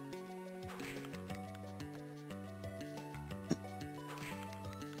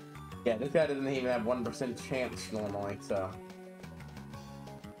 Yeah, this guy doesn't even have 1% chance normally, so.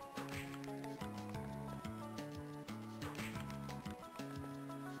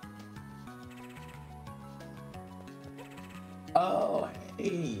 Oh,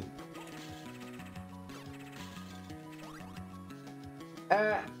 hey.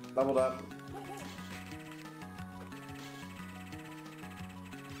 Leveled up.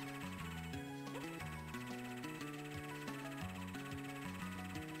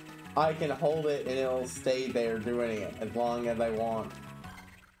 I can hold it and it'll stay there doing it as long as I want.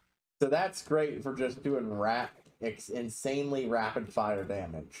 So that's great for just doing insanely rapid fire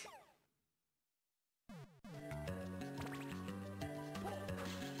damage.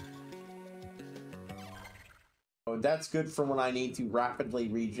 Oh, that's good for when I need to rapidly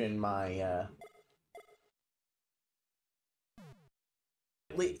regen my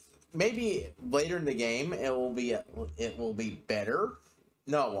maybe later in the game it will be better.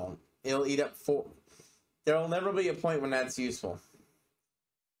 No, it won't. It'll eat up 4. There'll never be a point when that's useful.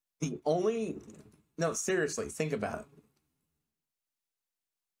 No, seriously, think about it.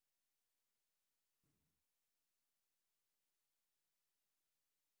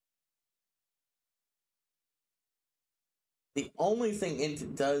 The only thing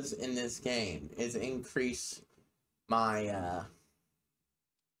it does in this game is increase my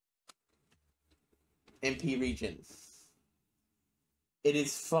MP regen. It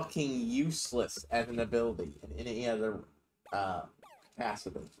is fucking useless as an ability in any other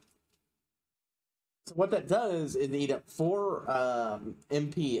capacity. So what that does is eat up 4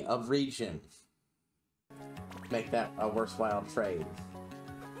 MP of regen. Make that a worthwhile trade.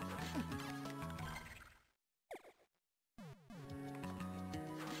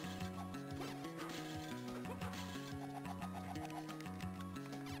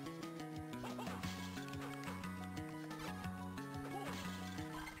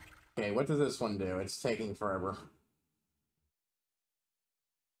 Okay, what does this one do? It's taking forever.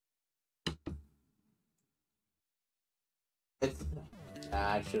 It's...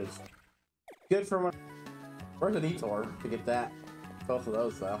 I should have... Good for one. Where's the detour to get that? Both of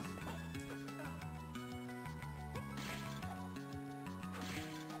those, though.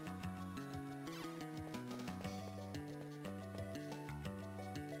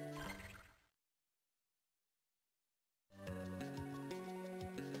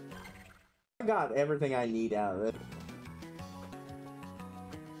 I got everything I need out of it.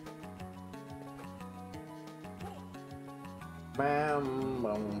 Bam,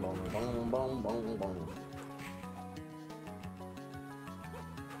 boom, boom, boom, boom, boom, boom.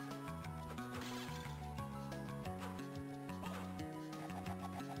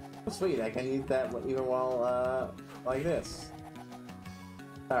 Sweet, I can use that even while, like this.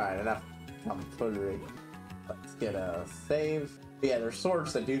 Alright, enough tomfoolery. Let's get a save. Yeah, there's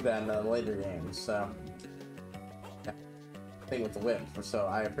swords that do that in the later games, so... Yeah. Thing with the whip, so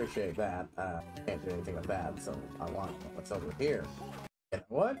I appreciate that. Can't do anything with that, so I want what's over here. Yeah,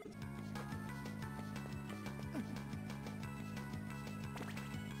 what?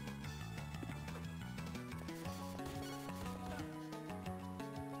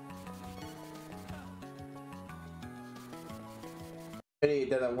 It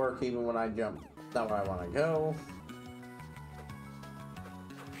doesn't work even when I jump. Not where I want to go.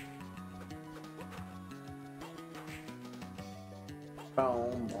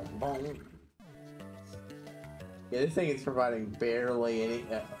 Boom, boom, boom. Yeah, this thing is providing barely any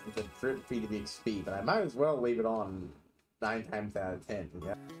the drip feed of XP, but I might as well leave it on 9 times out of 10.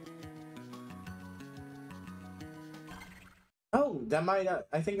 Yeah. Oh, that might.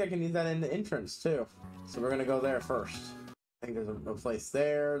 I think I can use that in the entrance too. So we're gonna go there first. I think there's a place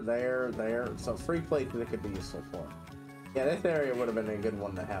there. So 3 places it could be useful for. Yeah, this area would have been a good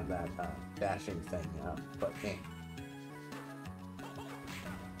one to have that dashing thing, but can't.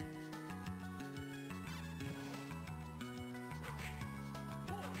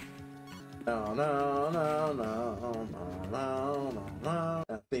 No, no, no, no, no, no, no, no.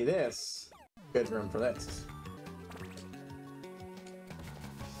 Now, see this? Good room for this.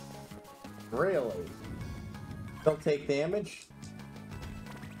 Really? Don't take damage?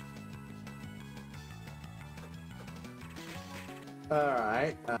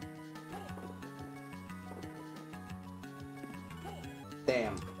 Alright.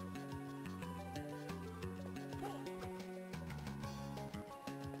 Damn.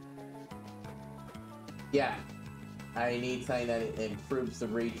 Yeah. I need something that improves the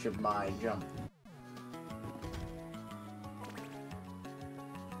reach of my jump.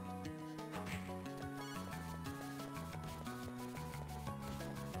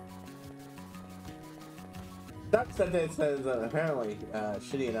 Sucks that it says apparently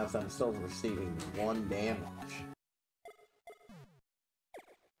shitty enough that I'm still receiving 1 damage.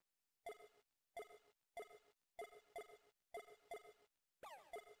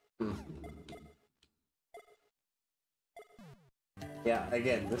 Yeah,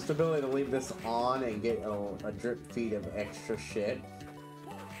 again, this ability to leave this on and get a drip feed of extra shit.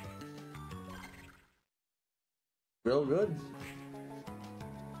 Real good.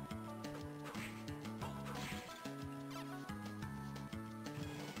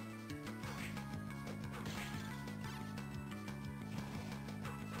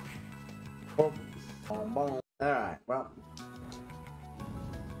 Alright, well.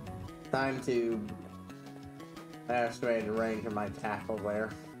 Time to estimate the range of my tackle there.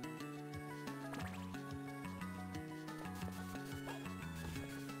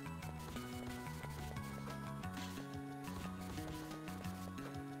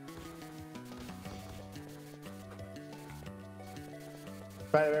 In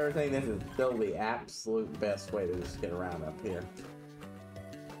spite of everything, this is still the absolute best way to just get around up here.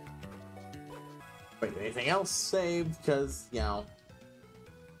 Wait, anything else saved? Because, you know,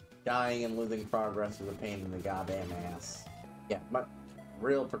 dying and losing progress is a pain in the goddamn ass. Yeah, but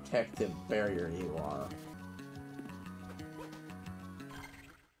real protective barrier you are.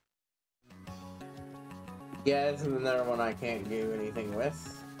 Yeah, this is another one I can't do anything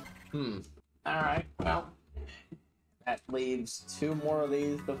with. Alright, well. That leaves 2 more of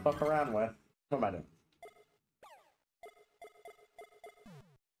these to fuck around with. What am I doing?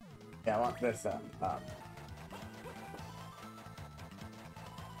 Yeah, I want this up.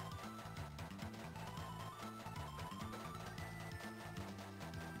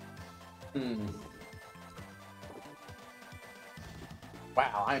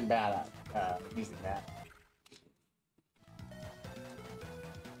 Wow, I'm bad at using that.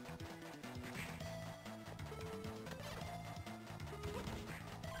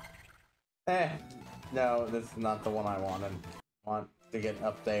 No, this is not the one I wanted. I want to get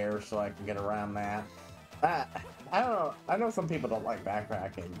up there so I can get around that. I don't know. I know some people don't like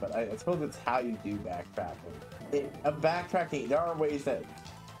backtracking, but I suppose it's how you do backtracking. Backtracking, there are ways that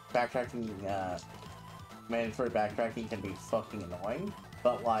backtracking, mandatory backtracking can be fucking annoying,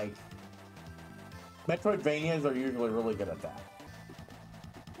 but like, Metroidvanias are usually really good at that.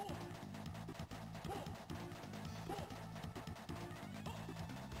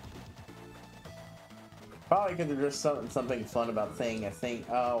 Probably because there's just something fun about saying a thing,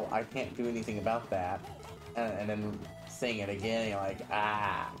 oh, I can't do anything about that, and then saying it again, you're like,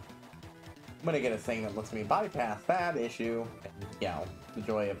 I'm gonna get a thing that lets me bypass that issue. And, you know, the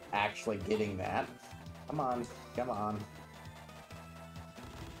joy of actually getting that. Come on, come on.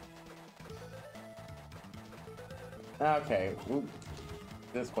 Okay, oop.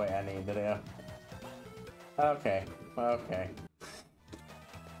 This way I need to do. Okay, okay.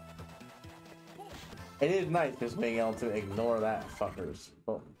 It is nice just being able to ignore that fucker's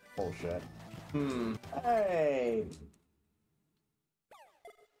bullshit. Hey!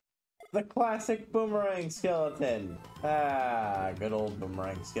 The classic boomerang skeleton! Ah, good old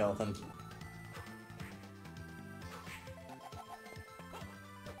boomerang skeleton.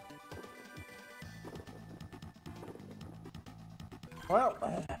 Well,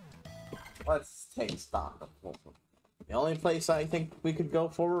 let's take stock. The only place I think we could go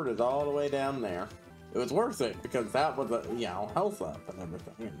forward is all the way down there. It was worth it because that was a, you know, health up and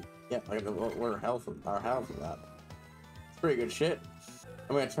everything. And yeah, like where our house is at. It's pretty good shit.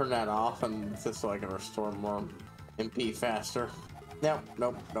 I'm gonna turn that off and just so I can restore more MP faster. Nope,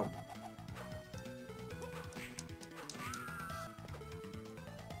 nope, nope.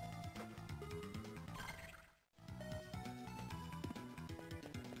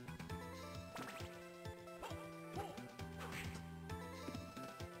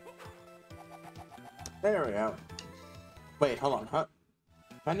 There we go. Wait, hold on. Huh?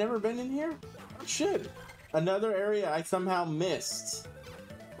 Have I never been in here? Oh, shit. Another area I somehow missed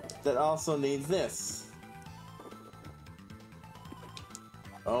that also needs this.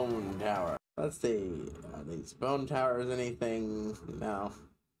 Bone tower. Let's see. Are these bone towers anything? No.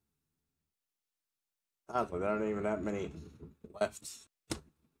 Honestly, there aren't even that many left.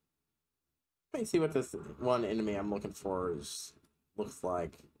 Let me see what this one enemy I'm looking for looks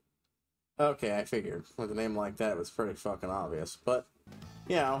like. Okay, I figured. With a name like that, it was pretty fucking obvious. But,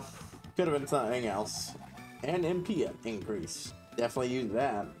 you know, could have been something else. And MP increase. Definitely use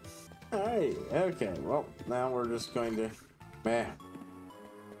that. Alright, okay. Well, now we're just going to...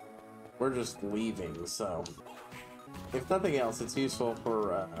 We're just leaving, so... If nothing else, it's useful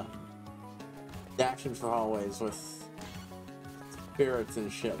for, dashing for hallways with spirits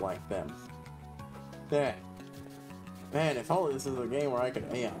and shit like them. Yeah. Man, if only this is a game where I could,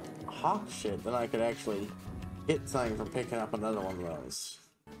 hawk shit, then I could actually get something for picking up another one of those.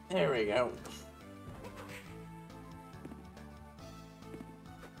 There we go.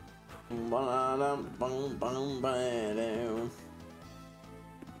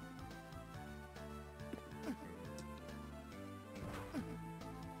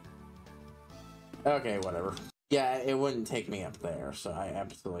 Okay, whatever. Yeah, it wouldn't take me up there, so I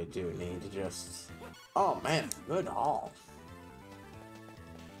absolutely do need to just... Oh man, good haul.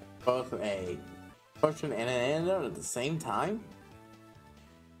 Both a potion and an antidote at the same time?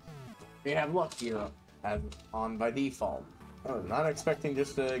 We have luck here, as on by default. I was not expecting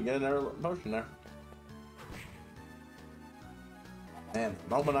just to get another potion there. And the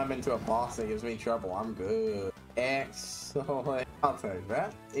moment I'm into a boss that gives me trouble, I'm good. Excellent. I'll take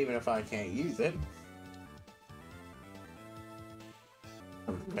that, even if I can't use it.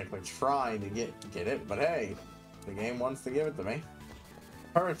 I'm technically trying to get it, but hey, the game wants to give it to me.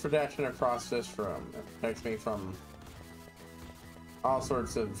 Perfect for dashing across this room. It protects me from all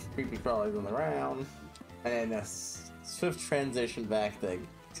sorts of creepy crawlies on the ground. And then a swift transition back to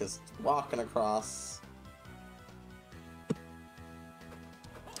just walking across.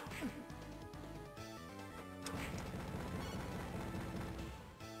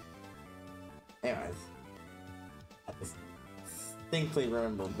 Anyways, distinctly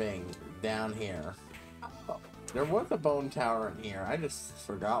remember being down here. Oh, there was a bone tower in here. I just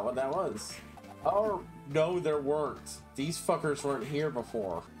forgot what that was. Oh, no, there weren't. These fuckers weren't here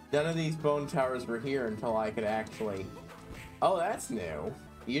before. None of these bone towers were here until I could actually... Oh, that's new.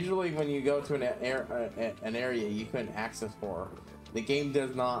 Usually when you go to an area you couldn't access for, the game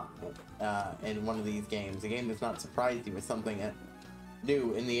does not, in one of these games, the game does not surprise you with something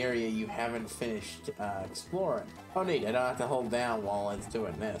new in the area you haven't finished exploring. Oh neat, I don't have to hold down while it's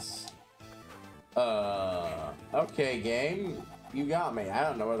doing this. Okay game, you got me. I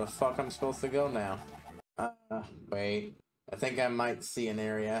don't know where the fuck I'm supposed to go now. Wait, I think I might see an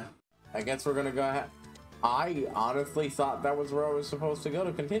area. I guess we're gonna go I honestly thought that was where I was supposed to go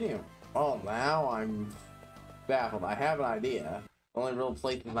to continue. Oh, now I'm baffled. I have an idea. The only real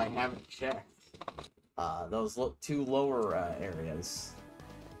places I haven't checked. Those two lower areas.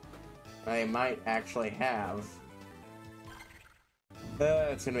 I might actually have.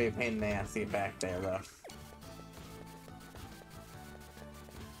 It's gonna be a pain in the ass to get back there, though.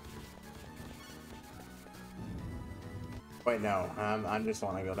 Wait, no. I just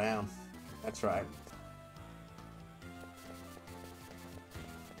want to go down. That's right.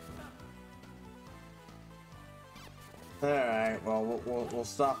 Alright, well, we'll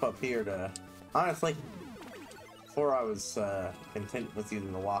stop up here to... Honestly, before I was content with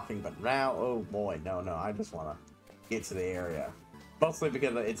using the walking, but now, oh boy, no, I just want to get to the area. Mostly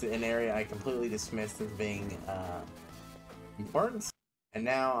because it's an area I completely dismissed as being important, and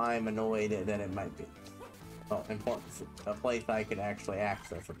now I'm annoyed that it might be. Well, important. A place I could actually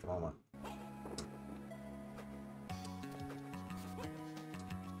access at the moment.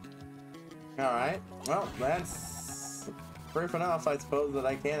 Alright, well, that's proof enough, I suppose, that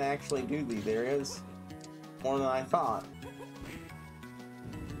I can actually do these areas more than I thought.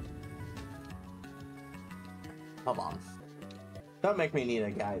 Hold on. Don't make me need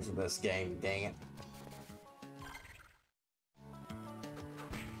a guide for this game, dang it.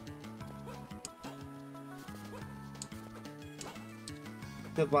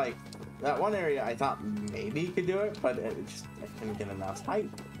 Because, like, that one area I thought maybe you could do it, but I couldn't get enough height.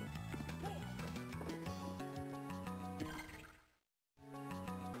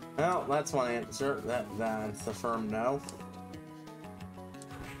 Well, that's one answer. That's a firm no.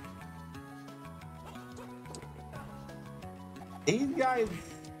 These guys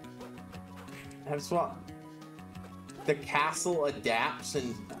have swapped. The castle adapts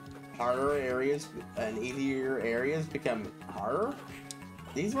and harder areas and easier areas become harder?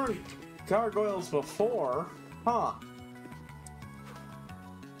 These weren't gargoyles before, huh?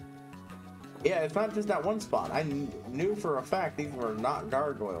 Yeah, it's not just that one spot. I knew for a fact these were not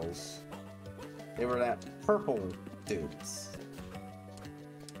gargoyles. They were that purple dudes.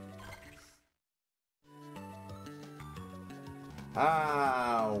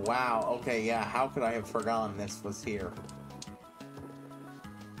 Ah, wow. Okay, yeah, how could I have forgotten this was here?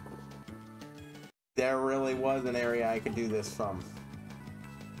 There really was an area I could do this from.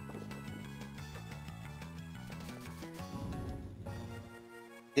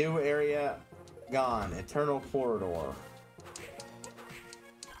 New area gone. Eternal corridor.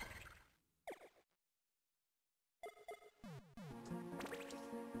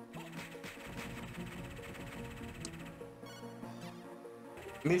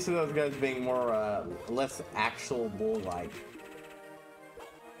 I'm used to those guys being more, less actual bull-like.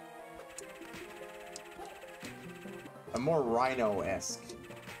 More rhino-esque.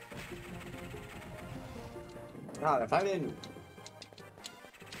 God, if I didn't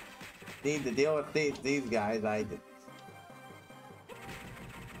need to deal with these guys, I did.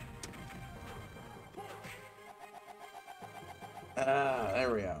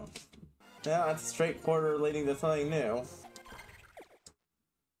 There we go. Now that's a straight corridor leading to something new.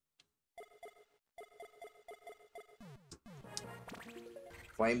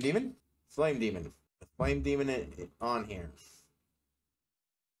 Flame demon? Flame demon. Flame demon on here.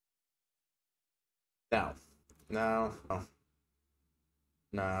 No. No. Oh.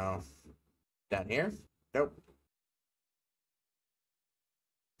 No. Down here? Nope.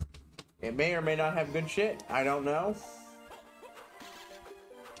 It may or may not have good shit. I don't know.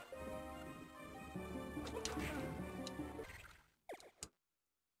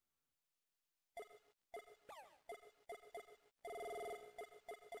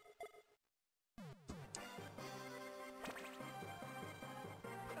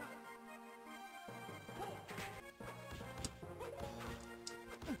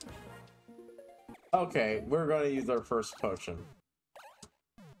 Okay, we're going to use our first potion.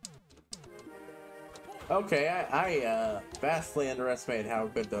 Okay, I vastly underestimated how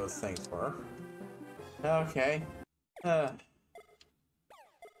good those things were. Okay.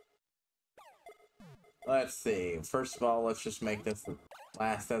 Let's see. First of all, let's just make this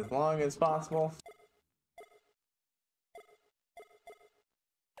last as long as possible.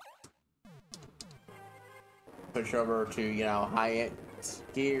 Push over to, you know, high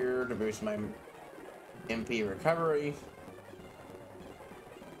gear to boost my MP recovery.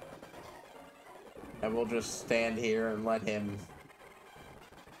 And we'll just stand here and let him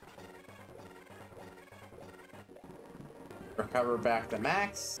recover back to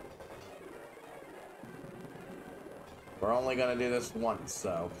max. We're only gonna do this once,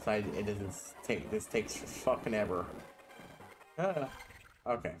 so it doesn't take. This takes fucking ever.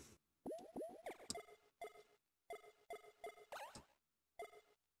 Okay.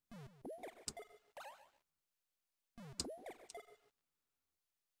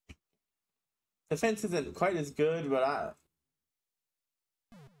 Defense isn't quite as good, but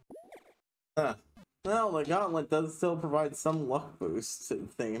well, the gauntlet does still provide some luck boosts, it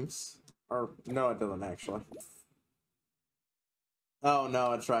seems. Or, no, it doesn't actually. Oh,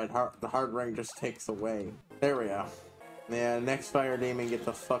 no, it's right. The hard ring just takes away. There we go. Yeah, next fire demon gets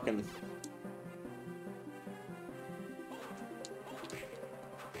a fucking...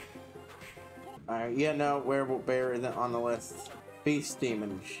 Alright, yeah, no, werewolf bear isn't on the list. Beast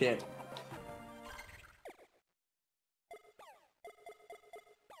demon, shit.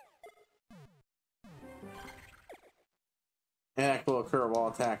 Attack will occur while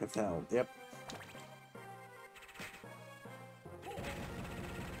attack is held. Yep.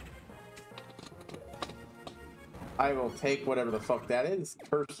 I will take whatever the fuck that is.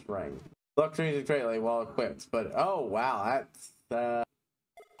 Curse ring. Luck changes greatly while equipped, but oh wow, that's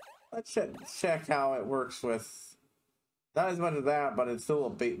let's check how it works with not as much as that, but it's still a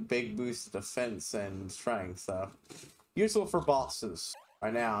big boost to defense and strength, so useful for bosses.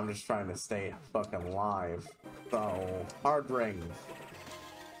 Right now, I'm just trying to stay fucking alive. So, hard ring.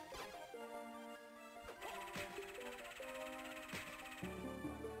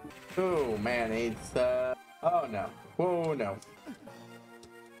 Oh man, it's oh no. Whoa, no.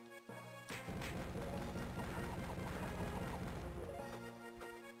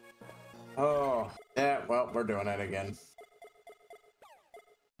 Oh, yeah, well, we're doing it again.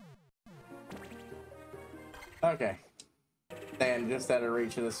 Okay. Stand just out of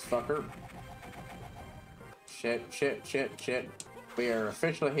reach of this fucker. Shit, shit, shit, shit. We are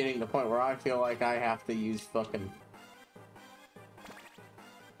officially hitting the point where I feel like I have to use fucking...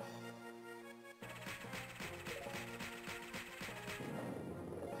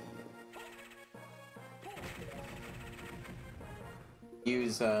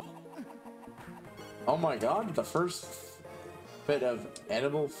 Use, oh my god, the first bit of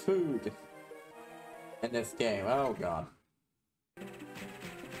edible food in this game. Oh god.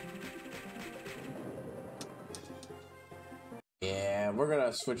 Yeah, we're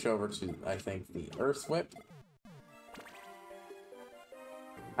gonna switch over to, I think, the Earth Whip.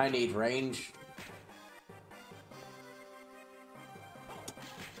 I need range.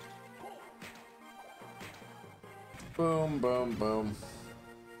 Boom, boom, boom.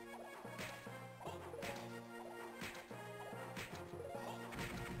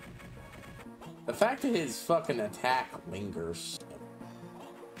 The fact that his fucking attack lingers.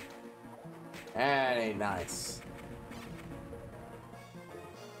 That ain't nice.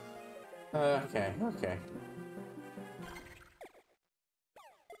 Okay, okay.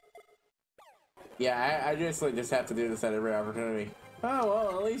 Yeah, I just have to do this at every opportunity. Oh,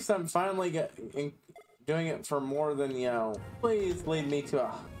 well, at least I'm finally doing it for more than, you know, please lead me to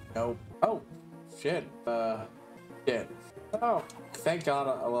a... Nope. Oh, shit. Shit. Oh, thank God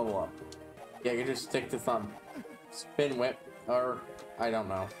a level up. Yeah, you can just stick this on spin whip, or I don't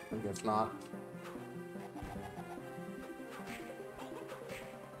know. I guess not.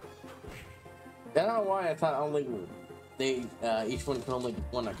 I don't know why I thought only each one can only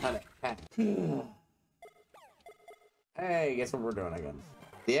one a kind of attack. Hey, guess what we're doing again?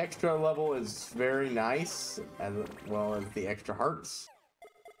 The extra level is very nice, as well as the extra hearts.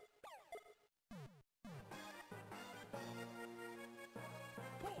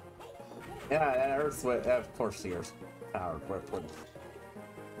 Yeah, that Earth Whip, of course, the Earth Power Whip would.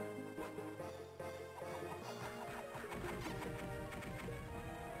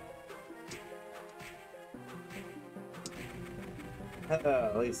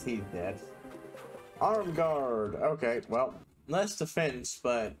 At least he's dead. Arm guard. Okay, well, less defense,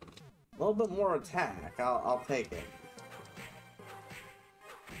 but a little bit more attack. I'll take it.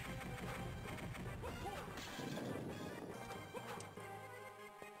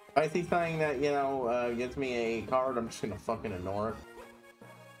 If I see something that, you know, gives me a card, I'm just gonna fucking ignore it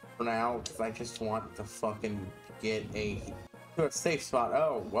for now, because I just want to fucking get to a safe spot.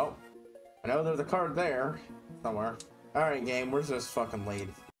 Oh, well, I know there's a card there somewhere. Alright, game, where's this fucking lead?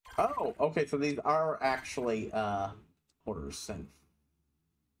 Oh, okay, so these are actually, quarters. And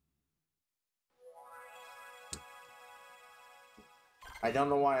I don't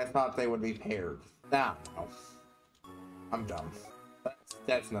know why I thought they would be paired. Nah, no. I'm dumb.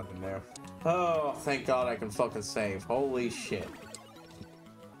 That's nothing new. Oh, thank God I can fucking save. Holy shit.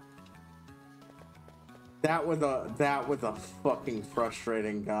 That was a fucking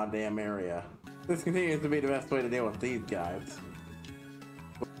frustrating goddamn area. This continues to be the best way to deal with these guys.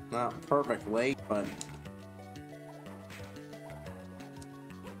 Not perfectly, but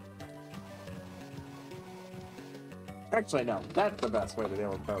actually no, that's the best way to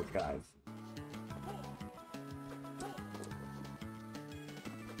deal with those guys.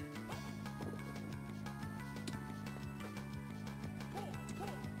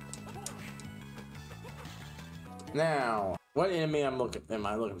 Now, what enemy am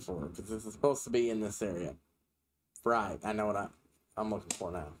I looking for? Because this is supposed to be in this area. Right, I know what I'm looking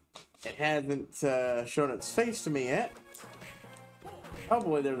for now. It hasn't shown its face to me yet.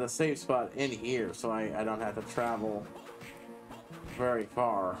 Hopefully there's a safe spot in here so I don't have to travel very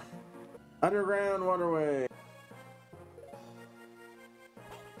far. Underground waterway.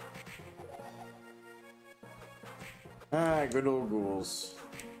 Ah, good old ghouls.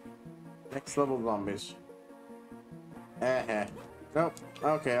 Next level zombies. Nope.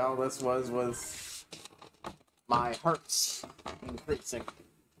 Okay, all this was my hearts increasing.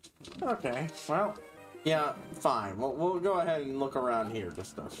 Okay, well, yeah, fine. We'll go ahead and look around here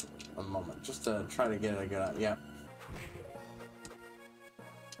just a moment, just to try to get a good, yeah.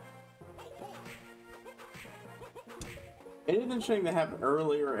 It is interesting to have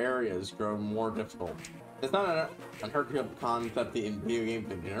earlier areas grow more difficult. It's not an unheard of concept in video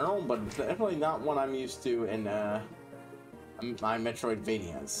games in general, but it's definitely not one I'm used to in my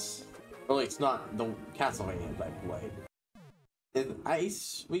Metroidvanias. Well, it's not the Castlevanias I played. Is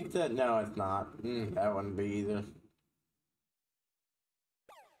ice weak to? No, it's not. That wouldn't be either.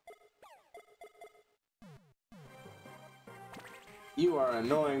 You are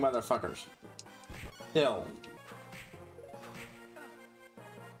annoying motherfuckers. Still.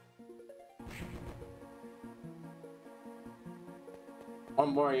 One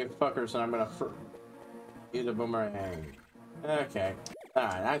more, you fuckers, and I'm gonna use a boomerang. Okay.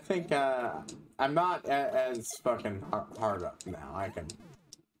 Alright, I think, I'm not as fucking hard up now. I can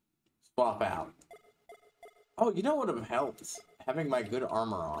swap out. Oh, you know what would have helped? Having my good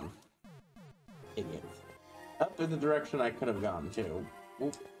armor on. Idiot. Up is the direction I could have gone, too.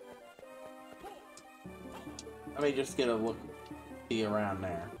 Oop. Let me just get a look, see around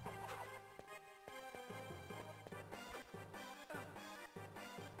there.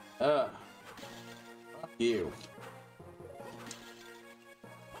 Fuck you.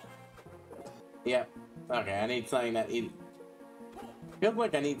 Yep. Okay, I need something that feels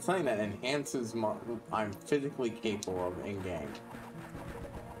like I need something that enhances I'm physically capable of in game.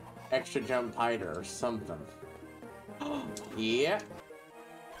 Extra jump tighter or something. Yep.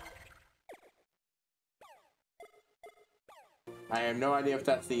 I have no idea if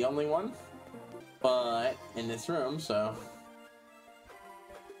that's the only one, but in this room, so.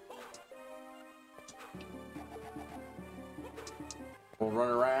 We'll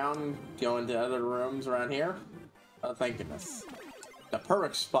run around, go into other rooms around here. Oh, thank goodness. The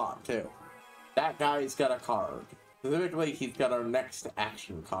perfect spot, too. That guy's got a card. Specifically, he's got our next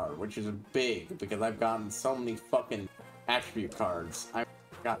action card, which is big, because I've gotten so many fucking attribute cards. I've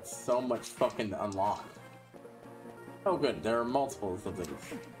got so much fucking unlocked. Oh, good. There are multiples of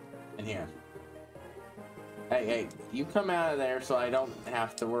these in here. Hey, you come out of there so I don't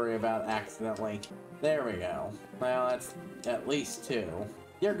have to worry about accidentally. There we go. Well, that's at least 2.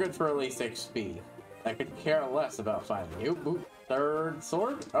 You're good for at least XP. I could care less about finding you. Ooh, third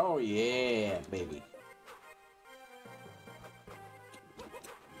sword? Oh yeah, baby.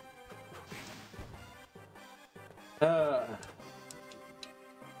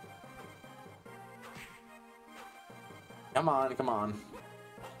 Come on, come on.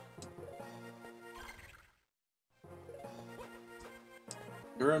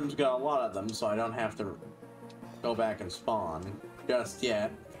 The room's got a lot of them, so I don't have to go back and spawn just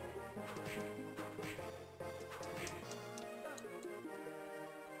yet.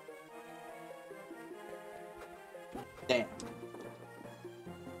 Damn.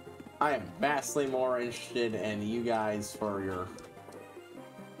 I am vastly more interested in you guys for your...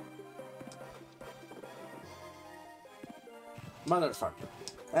 Motherfucker.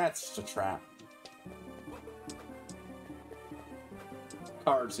 That's just a trap.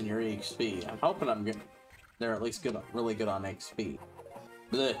 Cards in your EXP. I'm hoping I'm good. They're at least good, really good on XP.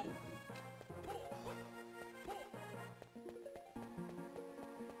 Blech.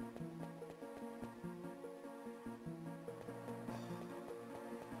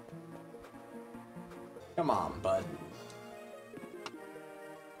 Come on, bud.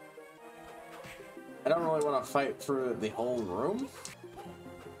 I don't really want to fight through the whole room.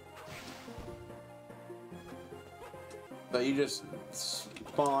 So you just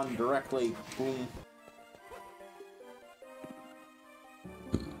spawn directly, boom.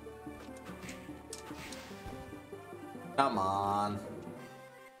 Come on.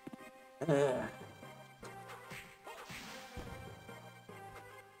 Ugh.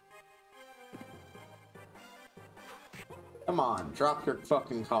 Come on, drop your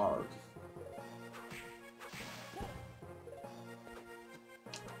fucking card.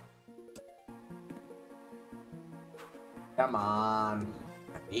 Come on.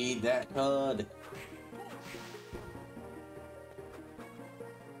 I need that card.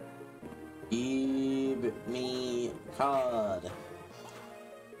 Give me card.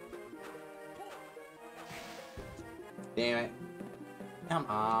 Damn it. Come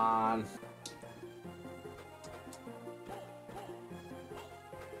on.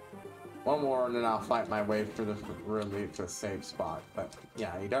 One more and then I'll fight my way through the room to a safe spot. But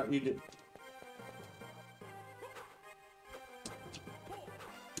yeah, you don't need to.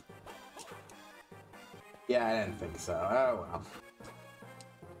 Yeah, I didn't think so. Oh well.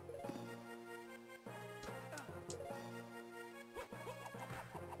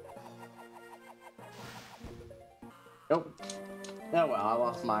 Nope. Oh well, I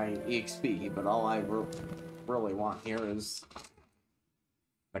lost my EXP, but all I really want here is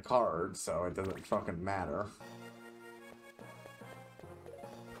the card, so it doesn't fucking matter.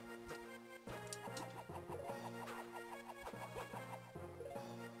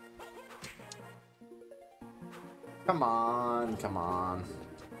 Come on, come on.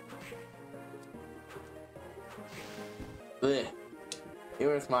 Blech. It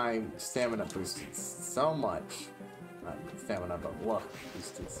was my stamina boosted so much. Not stamina, but luck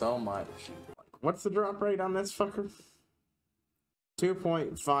boosted so much. What's the drop rate on this fucker?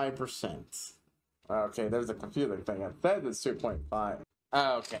 2.5%. Okay, there's a computer thing. It says it's 2.5.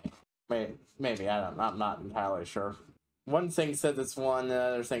 Oh, okay. Maybe, I'm not entirely sure. One thing says it's 1, the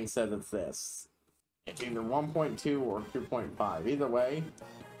other thing says it's this. It's either 1.2 or 2.5. Either way,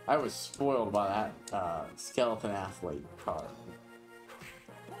 I was spoiled by that skeleton athlete card.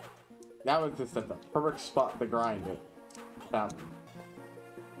 That was just at the perfect spot to grind it.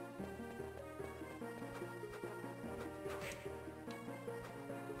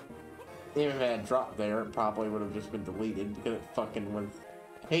 Even if it had dropped there, it probably would have just been deleted because it fucking was.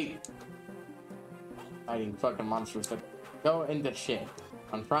 I hate fighting fucking monsters that go into shit.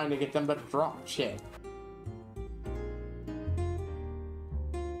 I'm trying to get them to drop shit.